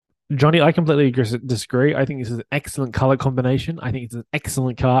 Johnny, I completely disagree. I think this is an excellent color combination. I think it's an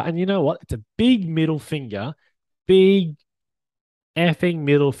excellent car. And you know what? It's a big middle finger, big effing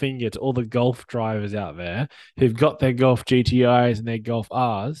middle finger to all the Golf drivers out there who've got their Golf GTIs and their Golf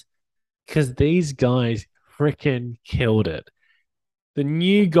Rs, because these guys freaking killed it. The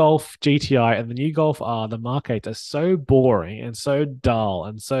new Golf GTI and the new Golf R, the Mark 8, are so boring and so dull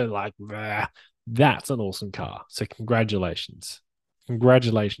and so like, bleh. That's an awesome car. So congratulations.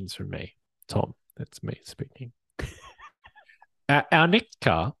 Congratulations from me, Tom. That's me speaking. Our next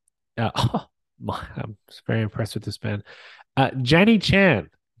car, oh, I'm very impressed with this man. Janny Chan.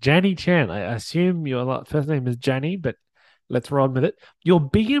 Janny Chan. I assume your first name is Janny, but let's run with it. Your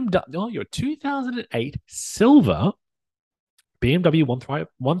BMW, oh, your 2008 silver BMW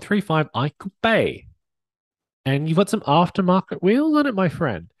 135i Coupe. And you've got some aftermarket wheels on it, my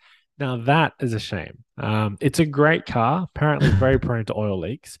friend. Now that is a shame. It's a great car. Apparently, very prone to oil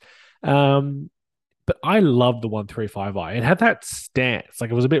leaks. But I love the 135i. It had that stance, like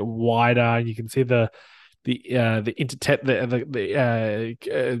it was a bit wider. You can see the intertet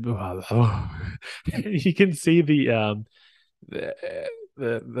you can see the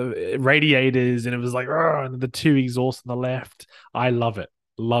the radiators, and it was like, and the two exhausts on the left. I love it,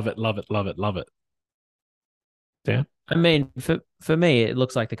 love it, love it, love it, love it. Yeah. I mean, for me, it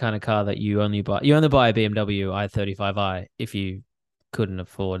looks like the kind of car that you only buy. You only buy a BMW i35i if you couldn't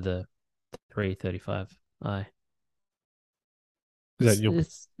afford the 335i. Is that your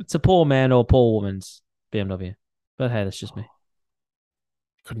It's a poor man or poor woman's BMW. But hey, that's just me.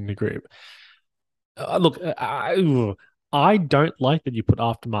 couldn't agree. Look, I don't like that you put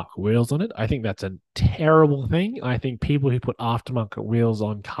aftermarket wheels on it. I think that's a terrible thing. I think people who put aftermarket wheels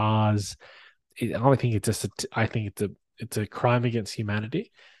on cars, I think it's just, I think it's a crime against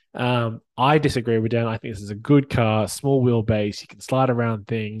humanity. I disagree with Dan. I think this is a good car, small wheelbase. You can slide around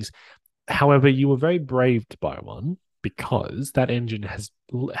things. However, you were very brave to buy one because that engine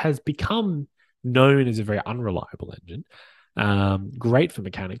has become known as a very unreliable engine. Great for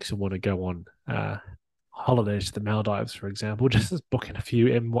mechanics who want to go on holidays to the Maldives, for example. Just as booking a few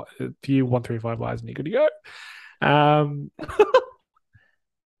 135Is and you're good to go.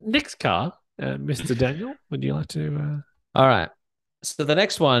 Next car, Mr. Daniel, would you like to? All right. So the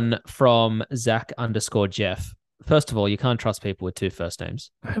next one from Zach_Jeff. First of all, you can't trust people with two first names.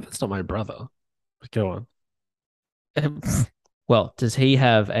 I hope that's not my brother. But go on. Well, does he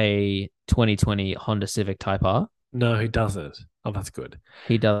have a 2020 Honda Civic Type R? No, he doesn't. Oh, that's good.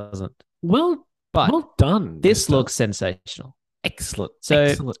 He doesn't. Well, But well done. this mister. looks sensational. Excellent. So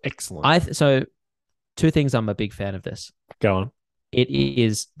excellent. Excellent. so two things I'm a big fan of this. Go on. It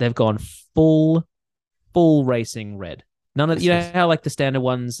is they've gone full racing red. None of you know how like the standard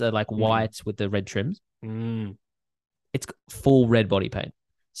ones are like white with the red trims. It's full red body paint.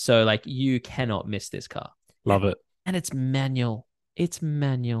 So like you cannot miss this car. Love it. And it's manual. It's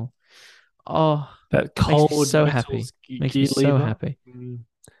manual. Oh, that cold, makes me so happy. Makes me so happy.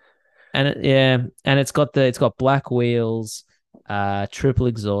 And it's got black wheels, triple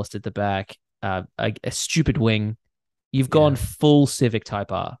exhaust at the back, a stupid wing. You've gone full Civic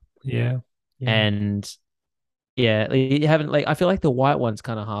Type R. Yeah. And yeah, you haven't like I feel like the white one's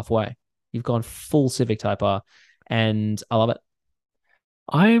kind of halfway. You've gone full Civic Type R, and I love it.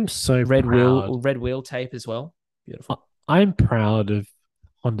 I am so red proud. red wheel tape as well. Beautiful. I'm proud of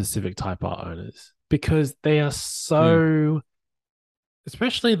Honda Civic Type R owners because they are so,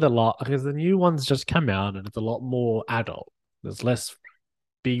 especially because the new ones just come out and it's a lot more adult. There's less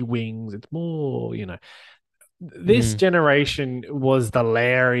big wings. It's more, this generation was the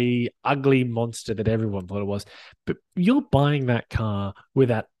Larry, ugly monster that everyone thought it was. But you're buying that car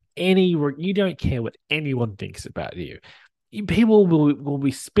without you don't care what anyone thinks about you. People will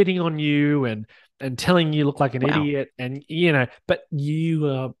be spitting on you and telling you look like an idiot, and but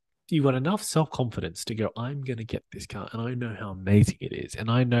you got enough self-confidence to go, I'm going to get this car, and I know how amazing it is,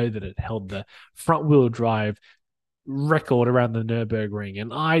 and I know that it held the front-wheel drive record around the Nürburgring,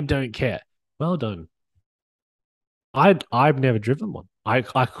 and I don't care. Well done. I've never driven one. I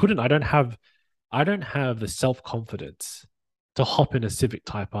couldn't. I don't have the self-confidence to hop in a Civic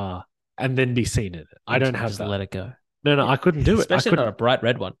Type R and then be seen in it. I don't have that. Let it go. No, I couldn't do it. Especially not a bright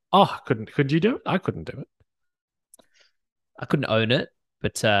red one. Oh, I couldn't. Could you do it? I couldn't do it. I couldn't own it,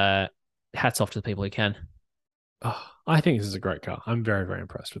 but hats off to the people who can. Oh, I think this is a great car. I'm very, very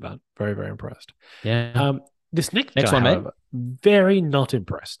impressed with that. Very, very impressed. Yeah. This next Next guy, one, mate. however, very not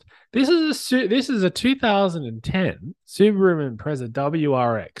impressed. This is a 2010 Subaru Impreza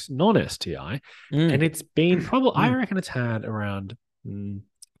WRX non-STI, and Mm, it's been probably I mm. reckon it's had around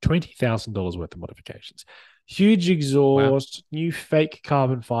 $20,000 worth of modifications. Huge Wow. exhaust, new fake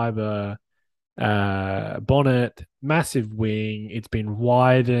carbon fiber bonnet, massive wing. It's been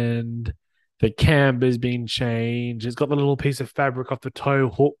widened. The camber's been changed. It's got the little piece of fabric off the tow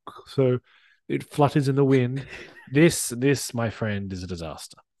hook, so it flutters in the wind. This, my friend, is a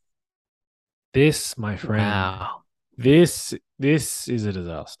disaster. This, my friend, Wow. this is a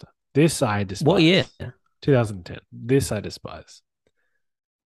disaster. This I What year? despise. 2010. This I despise.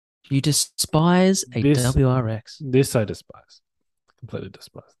 You despise a This WRX. this I despise. Completely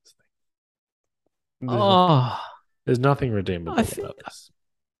despise this thing. Oh, There's nothing redeemable I feel, about this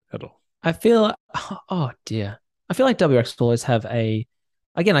at all. I feel, oh dear. I feel like WRX will always have a,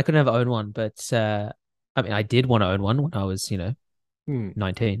 again, I could never own one, but I mean, I did want to own one when I was, Hmm.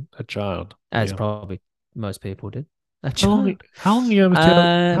 19, A child. as Yeah. probably most people did. A How long? child. How long ago was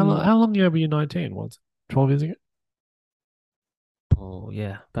Um, how long ago were you 19? Was it 12 years ago? oh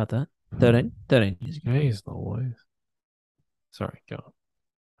yeah, about that. 13 years ago. Jeez, no way. Sorry, go on.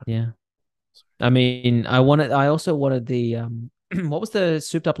 Yeah. I mean, I also wanted the, what was the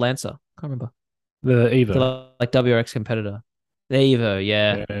souped up Lancer? Can't remember. The Evo. The like WRX competitor. The Evo,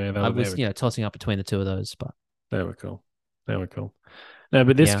 yeah. Yeah, I they was, were, tossing up between the two of those, but they were cool. They were cool. No,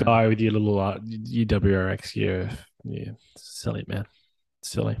 but this yeah. guy with your little UWRX, yeah, silly man,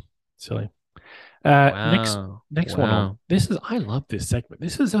 silly. Wow. Next one on. Wow. This is I love this segment.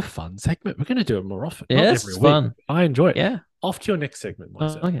 This is a fun segment. We're going to do it more often, not Yeah, every it's week. fun. I enjoy it. Yeah. Off to your next segment,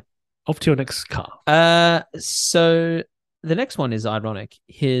 myself. Okay. Off to your next car. So the next one is ironic.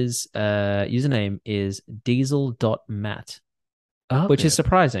 His username is diesel.matt, Oh, which yeah. is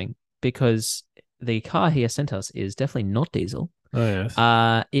surprising because the car he has sent us is definitely not diesel. Oh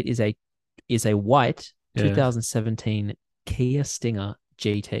yes. It is a white Yes. 2017 Kia Stinger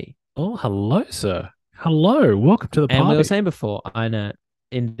GT. Oh, hello, sir. Hello. Welcome to the And we party. were saying before, I know,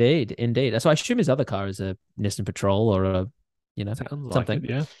 indeed. So I assume his other car is a Nissan Patrol or a, Sounds like something.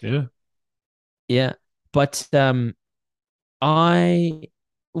 it. Yeah. Yeah. But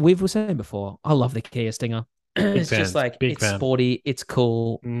we were saying before, I love the Kia Stinger. It's fans. just like Big it's fan. sporty, it's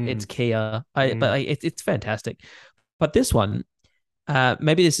cool, it's Kia. It's fantastic. But this one,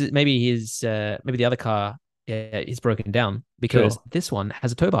 maybe the other car is broken down because Sure. this one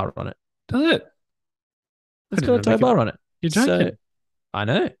has a tow bar on it. Does it? It's got a tow bar on it. You're joking. So, I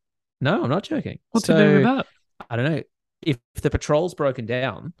know. No, I'm not joking. What's he doing with that? I don't know. If the Patrol's broken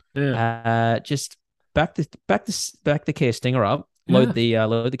down, Yeah. just back the Kia Stinger up, Yeah.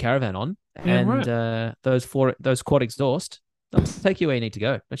 load the Caravan on, Yeah, and right. those quad exhaust, they'll take you where you need to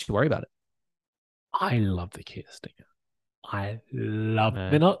go. Don't you worry about it. I love the Kia Stinger. I love. No.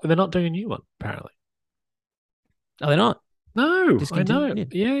 They're not doing a new one apparently. Are they not? No, I know.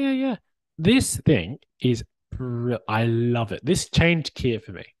 Discontinued? Yeah. This thing is. I love it. This changed Kia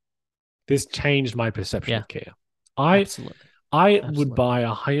for me. This changed my perception of Kia. Absolutely. I would buy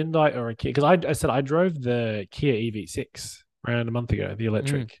a Hyundai or a Kia because I said I drove the Kia EV6 around a month ago, the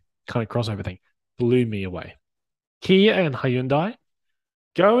electric kind of crossover thing. Blew me away. Kia and Hyundai,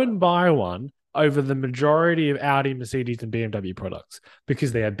 go and buy one over the majority of Audi, Mercedes, and BMW products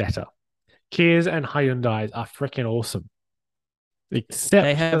because they are better. Kias and Hyundais are freaking awesome. Except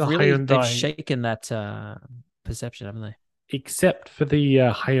They for have the really Hyundai, they've shaken that perception, haven't they? except for the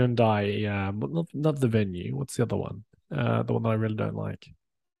Hyundai, not the Venue. What's the other one? The one that I really don't like.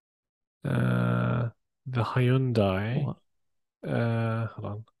 The Hyundai. What? Hold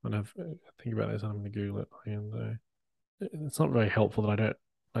on. I'm gonna think about this. I'm gonna Google it. Hyundai. It's not very helpful that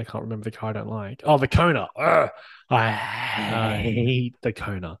I can't remember the car I don't like. Oh, the Kona. Ugh, I hate the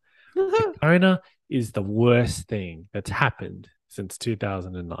Kona. The Kona is the worst thing that's happened since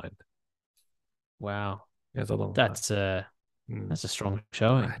 2009. Wow. That's a long That's time. a strong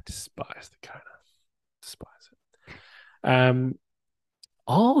showing. I despise the Kona. Despise it.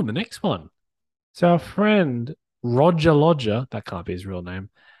 Oh, the next one. So our friend Roger Lodger, that can't be his real name.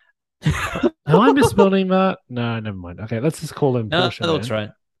 Am I misspelling that? No, never mind. Okay, let's just call him No, Porsche. that looks right.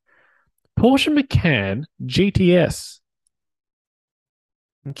 Porsche Macan GTS.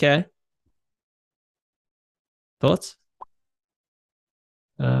 Okay. Thoughts?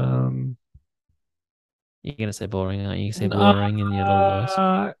 You're gonna say boring, aren't you? You say boring in your little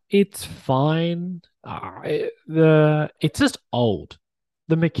voice. It's fine. It's just old.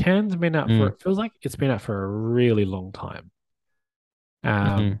 The Macan's been out for, it feels like it's been out for a really long time.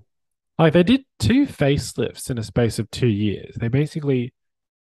 Like they did 2 facelifts in a space of 2 years. They basically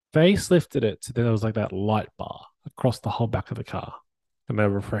facelifted it so there was like that light bar across the whole back of the car, and they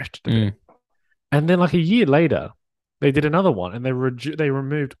refreshed it a bit. Mm. And then like a year later, they did another one, and they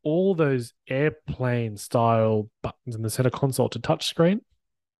removed all those airplane style buttons in the center console to touchscreen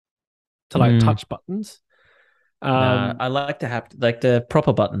to like Mm. touch buttons. Nah, Um, I like to have like the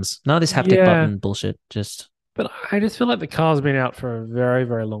proper buttons. None of this haptic yeah, button bullshit. Just but I just feel like the car's been out for a very,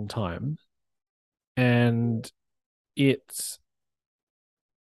 very long time, and it's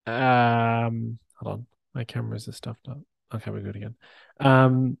hold on, my camera's is stuffed up. Okay, we're good again.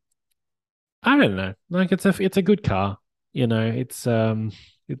 Um, I don't know. Like it's a good car. It's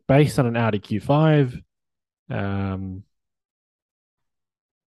based on an Audi Q5. Um,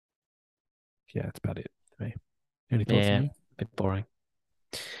 yeah, that's about it for me. Any thoughts on yeah, you? a bit boring.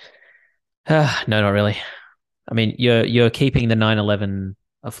 No, not really. I mean, you're keeping the 911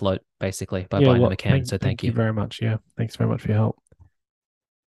 afloat basically by Yeah, buying the well, Macan, thank so thank thank you you. very much. Yeah, thanks very much for your help.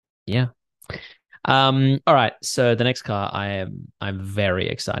 Yeah. All right. So the next car I'm very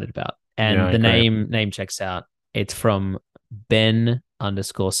excited about. Yeah, And I the agree. name checks out. It's from Ben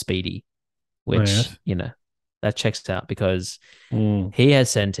underscore Speedy, Oh, which, yes. that checks out because Mm, he has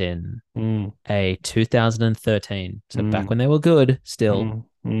sent in mm, a 2013, so back mm, when they were good, still mm,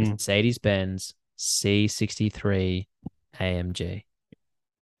 mm. Mercedes-Benz C63 AMG.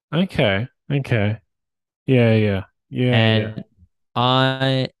 Okay. Okay. Yeah, yeah. Yeah, yeah. And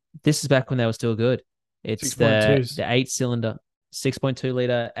I this is back when they were still good. It's the 6.2s. eight cylinder, 6.2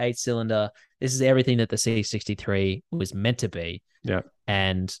 liter, eight cylinder. This is everything that the C63 was meant to be. Yeah.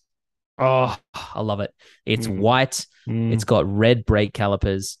 And oh, I love it. It's Mm, white. It's mm, got red brake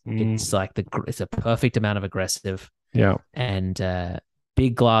calipers. It's mm. like it's a perfect amount of aggressive Yeah. and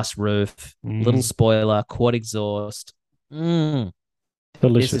big glass roof, little Mm. spoiler, quad exhaust. Mm, this is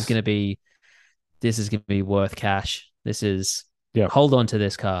Delicious. gonna be this is gonna be worth cash. This is Yeah. hold on to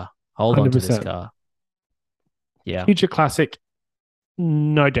this car. Hold on to this 100%. car. Yeah. Future classic,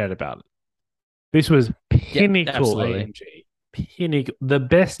 no doubt about it. This was Yep. pinnacle Absolutely. AMG. Pinnacle. The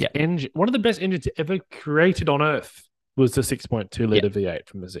best Yep. engine, one of the best engines ever created on Earth was the 6.2 Yep. liter V8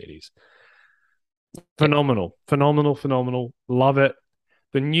 from Mercedes. Yep. Phenomenal. Phenomenal. Phenomenal. Love it.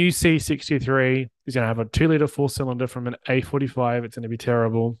 The new C63 is going to have a 2 liter four cylinder from an A45. It's going to be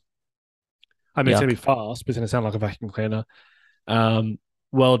terrible. I mean, it's going to Yuck. be fast, but it's going to sound like a vacuum cleaner. Um,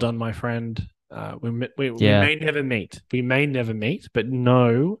 well done, my friend. We Yeah. may never meet. We may never meet, but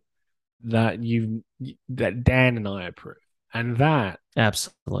know that Dan and I approve, and that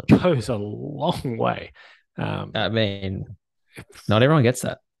Absolutely. goes a long way. Um, I mean, not everyone gets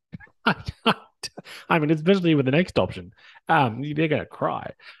that. I mean, especially with the next option, they're going to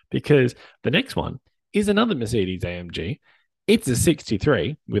cry because the next one is another Mercedes AMG. It's a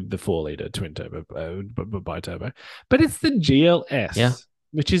 63 with the 4 liter twin turbo bi-turbo, but it's the Yeah. GLS,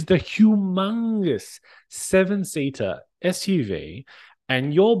 which is the humongous 7-seater SUV,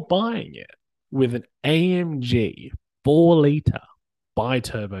 and you're buying it with an AMG 4 liter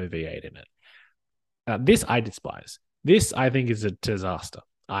bi-turbo V8 in it. This I despise. This I think is a disaster.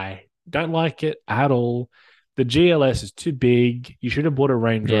 I don't like it at all. The GLS is too big. You should have bought a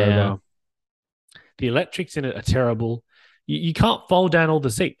Range Yeah. Rover. The electrics in it are terrible. You can't fold down all the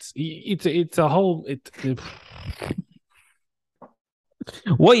seats. It's a whole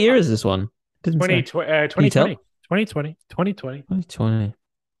What year is this one? Didn't say. Can you 2020 tell? 2020 2020. 2020.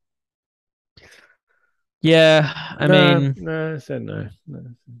 Yeah. I No, mean, no, I said no. No,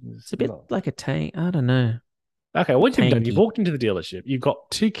 it's a bit like a tank. I don't know. Okay, what you've done, you've Tanky. walked into the dealership, you've got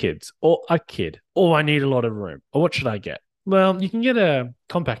two kids or a kid. Oh, I need a lot of room. Or what should I get? Well, you can get a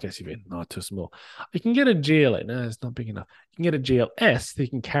compact SUV. No, too small. You can get a GLA. No, it's not big enough. You can get a GLS that you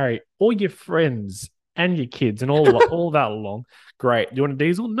can carry all your friends and your kids and all that along. Great. Do you want a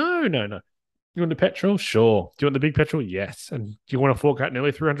diesel? No, no, no. You want a petrol? Sure. Do you want the big petrol? Yes. And do you want to fork out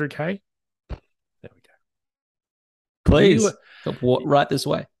nearly 300K? There we go. You, Please. Right this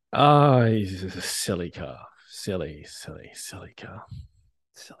way. oh, this is a silly car. Silly, silly, silly car.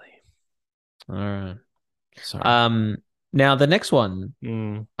 Silly. All right. Sorry. Now the next one,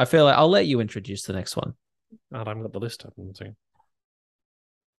 Mm. I feel like I'll let you introduce the next one. I haven't got the list up.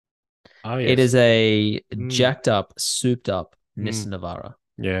 Oh, It yes. is a Mm. jacked up, souped up Nissan Mm. Navara.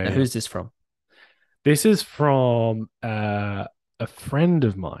 Yeah, Now, yeah. who's this from? This is from a friend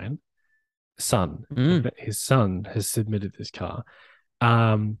of mine, son. Mm. His son has submitted this car.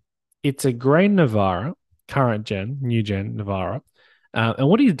 Um, it's a grey Navara, current gen, new gen Navara. And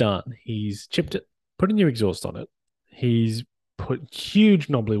what he's done, he's chipped it, put a new exhaust on it. He's put huge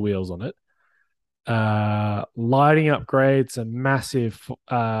knobbly wheels on it. Lighting upgrades, a massive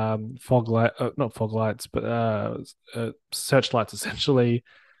fog light, not fog lights, but searchlights essentially.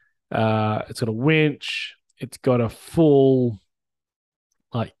 It's got a winch. It's got a full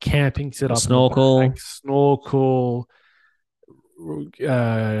like camping A setup in the back, snorkel,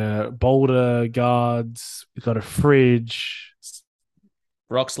 snorkel, boulder guards. We've got a fridge.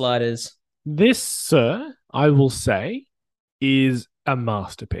 rock sliders. This, sir, I will say, is a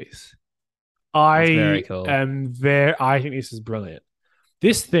masterpiece. That's very I cool. am very. I think this is brilliant.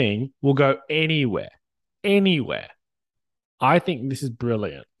 This thing will go anywhere, anywhere. I think this is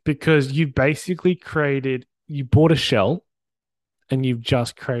brilliant because you basically created. You bought a shell, and you've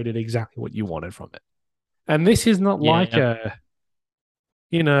just created exactly what you wanted from it. And this is not like Yeah.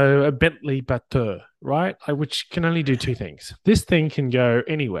 a Bentley Bateau, right? Which can only do two things. This thing can go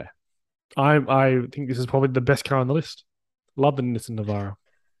anywhere. I think this is probably the best car on the list. Love the Nissan Navara.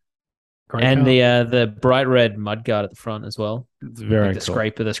 Great And car. the bright red mudguard at the front as well. It's Like very the cool.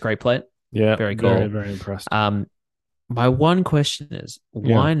 scrape with the scrape plate. Yeah, Very very, cool. very impressed. My one question is,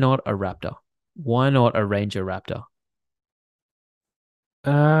 Yeah. why not a Raptor? Why not a Ranger Raptor?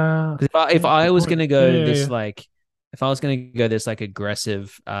 Because if Yeah, I good was point. gonna Yeah, go yeah, this yeah. like, if I was gonna go this like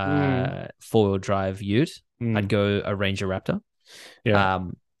aggressive Mm, four-wheel drive Ute, I'd mm, go a Ranger Raptor. yeah.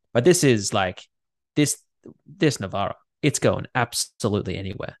 But this is like this this Navara. It's going absolutely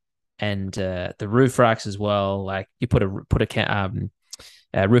anywhere, and the roof racks as well. Like you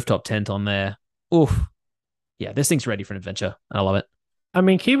a rooftop tent on there. Oof, yeah, this thing's ready for an adventure, and I love it. I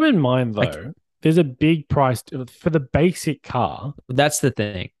mean, keep in mind Like though, there's a big price for the basic car. that's the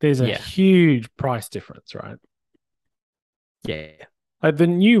thing. There's a Yeah, huge price difference, right? yeah. Like the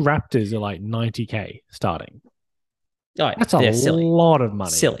new Raptors are like 90K starting. Oh, yeah, That's a they're silly, lot of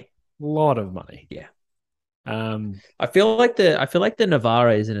money. silly. Lot of money. Yeah. Um, I feel like the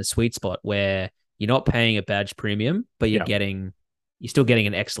Navara is in a sweet spot where you're not paying a badge premium, but yeah, you're still getting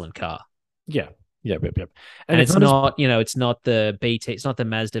an excellent car. yeah, yep. And it's it's not as not, it's not the BT, it's not the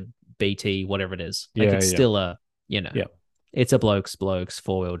Mazda BT, whatever it is. Like yeah, it's yeah, still yeah, it's a blokes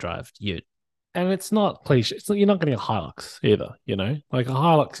four-wheel drive Ute. and it's not cliche. You're not getting a Hilux either. Like a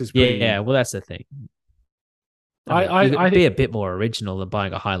Hilux is Yeah, pretty. well, that's the thing. I I mean, I you I could be think a bit more original than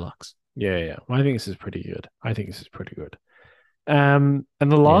buying a Hilux. yeah. I think this is pretty good. I think this is pretty good. And the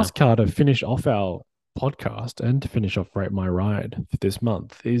Yeah. last car to finish off our podcast and to finish off Rate My Ride for this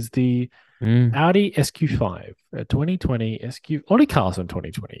month is the Mm. Audi SQ5, a 2020 SQ. Only cars in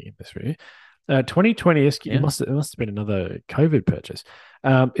 2020 in this review. 2020 SQ. Yeah. It must have been another COVID purchase.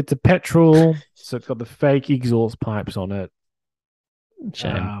 It's a petrol, so it's got the fake exhaust pipes on it.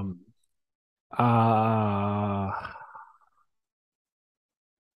 Shame. Uh,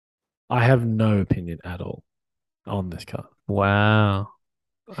 I have no opinion at all on this car. Wow.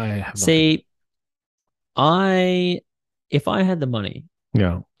 I have nothing. See, I if I had the money,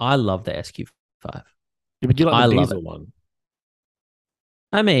 Yeah. I love the SQ5. Yeah, but you like I the love it. diesel one.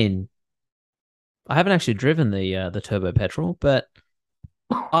 I mean, I haven't actually driven the turbo petrol, but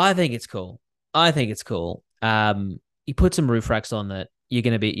I think it's cool. I think it's cool. You put some roof racks on that.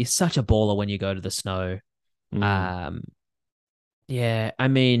 You're such a baller when you go to the snow. Mm. Yeah, I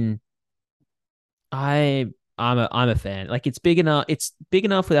mean, I'm a fan. Like it's big enough. It's big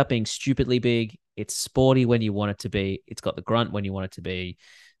enough without being stupidly big. It's sporty when you want it to be. It's got the grunt when you want it to be.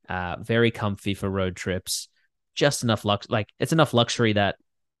 Very comfy for road trips. Just enough like it's enough luxury that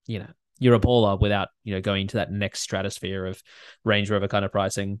you're a baller without going into that next stratosphere of Range Rover kind of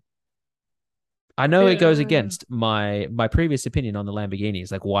pricing. I know it goes Yeah. against my previous opinion on the Lamborghinis.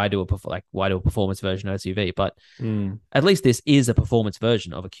 Like why do a performance version SUV? But Mm. at least this is a performance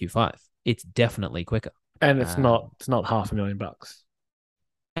version of a Q5. It's definitely quicker. And Um, it's not $500,000.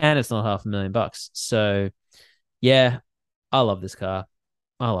 and it's not $500,000. So, yeah, I love this car.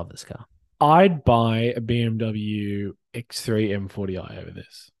 I love this car. I'd buy a BMW X3 M40i over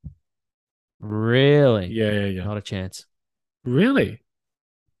this. Really? Yeah. Not a chance. Really?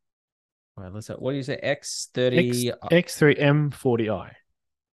 All right, what do you say? X30. X3 M40i.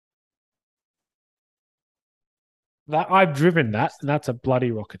 That I've driven that, and that's a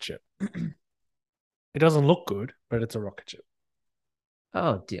bloody rocket ship. It doesn't look good, but it's a rocket ship.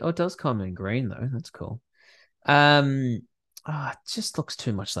 Oh, it does come in green though. That's cool. It just looks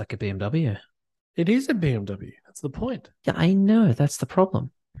too much like a BMW. It is a BMW. That's the point. Yeah, I know. That's the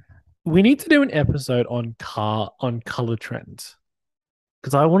problem. We need to do an episode on color trends.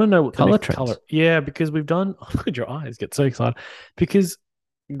 Because I want to know what the Color next trends? color. Yeah, because we've done. Look at your eyes, get so excited. Because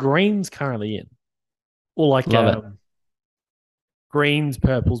green's currently in, or like Love it. greens,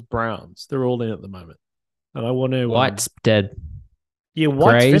 purples, browns. They're all in at the moment, and I want to. White's dead. Yeah,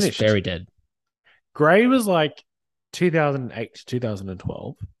 white's Gray's finished. very dead. Gray was like 2008 to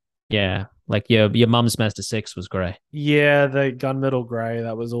 2012. Yeah, like your mum's Mazda 6 was grey. Yeah, the gunmetal grey,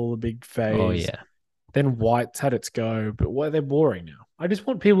 that was all the big Oh phase. yeah, Then white's had its go, but they're boring now. I just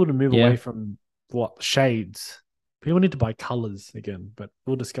want people to move away yeah, from what shades. People need to buy colors again, but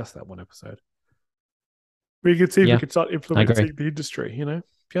we'll discuss that one episode. We can see if we yeah. can start I agree. influencing the industry,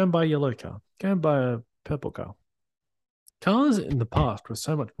 Go and buy a yellow car. Go and buy a purple car. Cars in the past were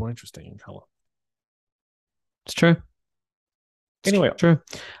so much more interesting in color. It's true. Anyway, True.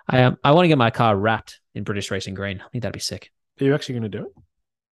 I want to get my car wrapped in British Racing Green. I think that'd be sick. are you actually going to do it?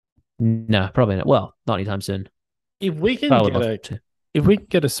 No, probably not. Well, not anytime soon. If we But can I would get love to. if we can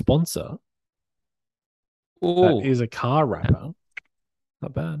get a sponsor that Oh, is a car wrapper,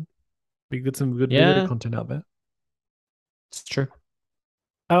 not bad. We get some good video yeah, content out there. it's true.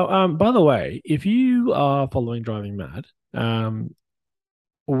 Oh, by the way, if you are following Driving Mad,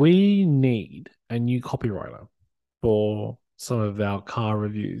 we need a new copywriter for some of our car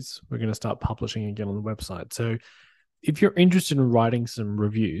reviews. We're going to start publishing again on the website. So if you're interested in writing some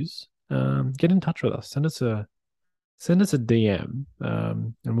reviews, get in touch with us. Send us a DM,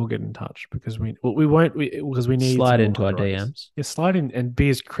 and we'll get in touch because we won't because we need Slide some more into our copywriters. DMs. Yeah, slide in and be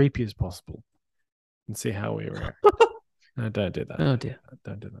as creepy as possible and see how we react. No, don't do that. Oh dear.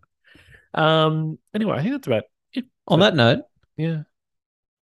 Don't do that. Anyway, I think that's about it. On that note, Yeah,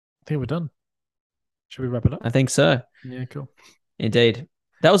 I think we're done. Should we wrap it up? I think so. Yeah, cool. Indeed.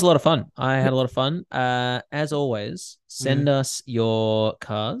 That was a lot of fun. I had a lot of fun. As always, send us your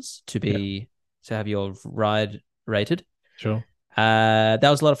cars to have your ride rated. Sure. That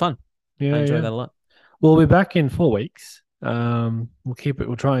was a lot of fun. Yeah, I enjoyed that a lot. We'll be back in 4 weeks. We'll keep it.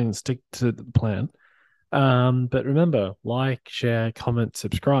 We'll try and stick to the plan. But remember, like, share, comment,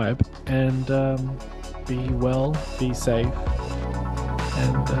 subscribe, and be well, be safe,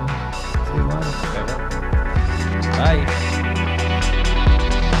 and see you later. Bye.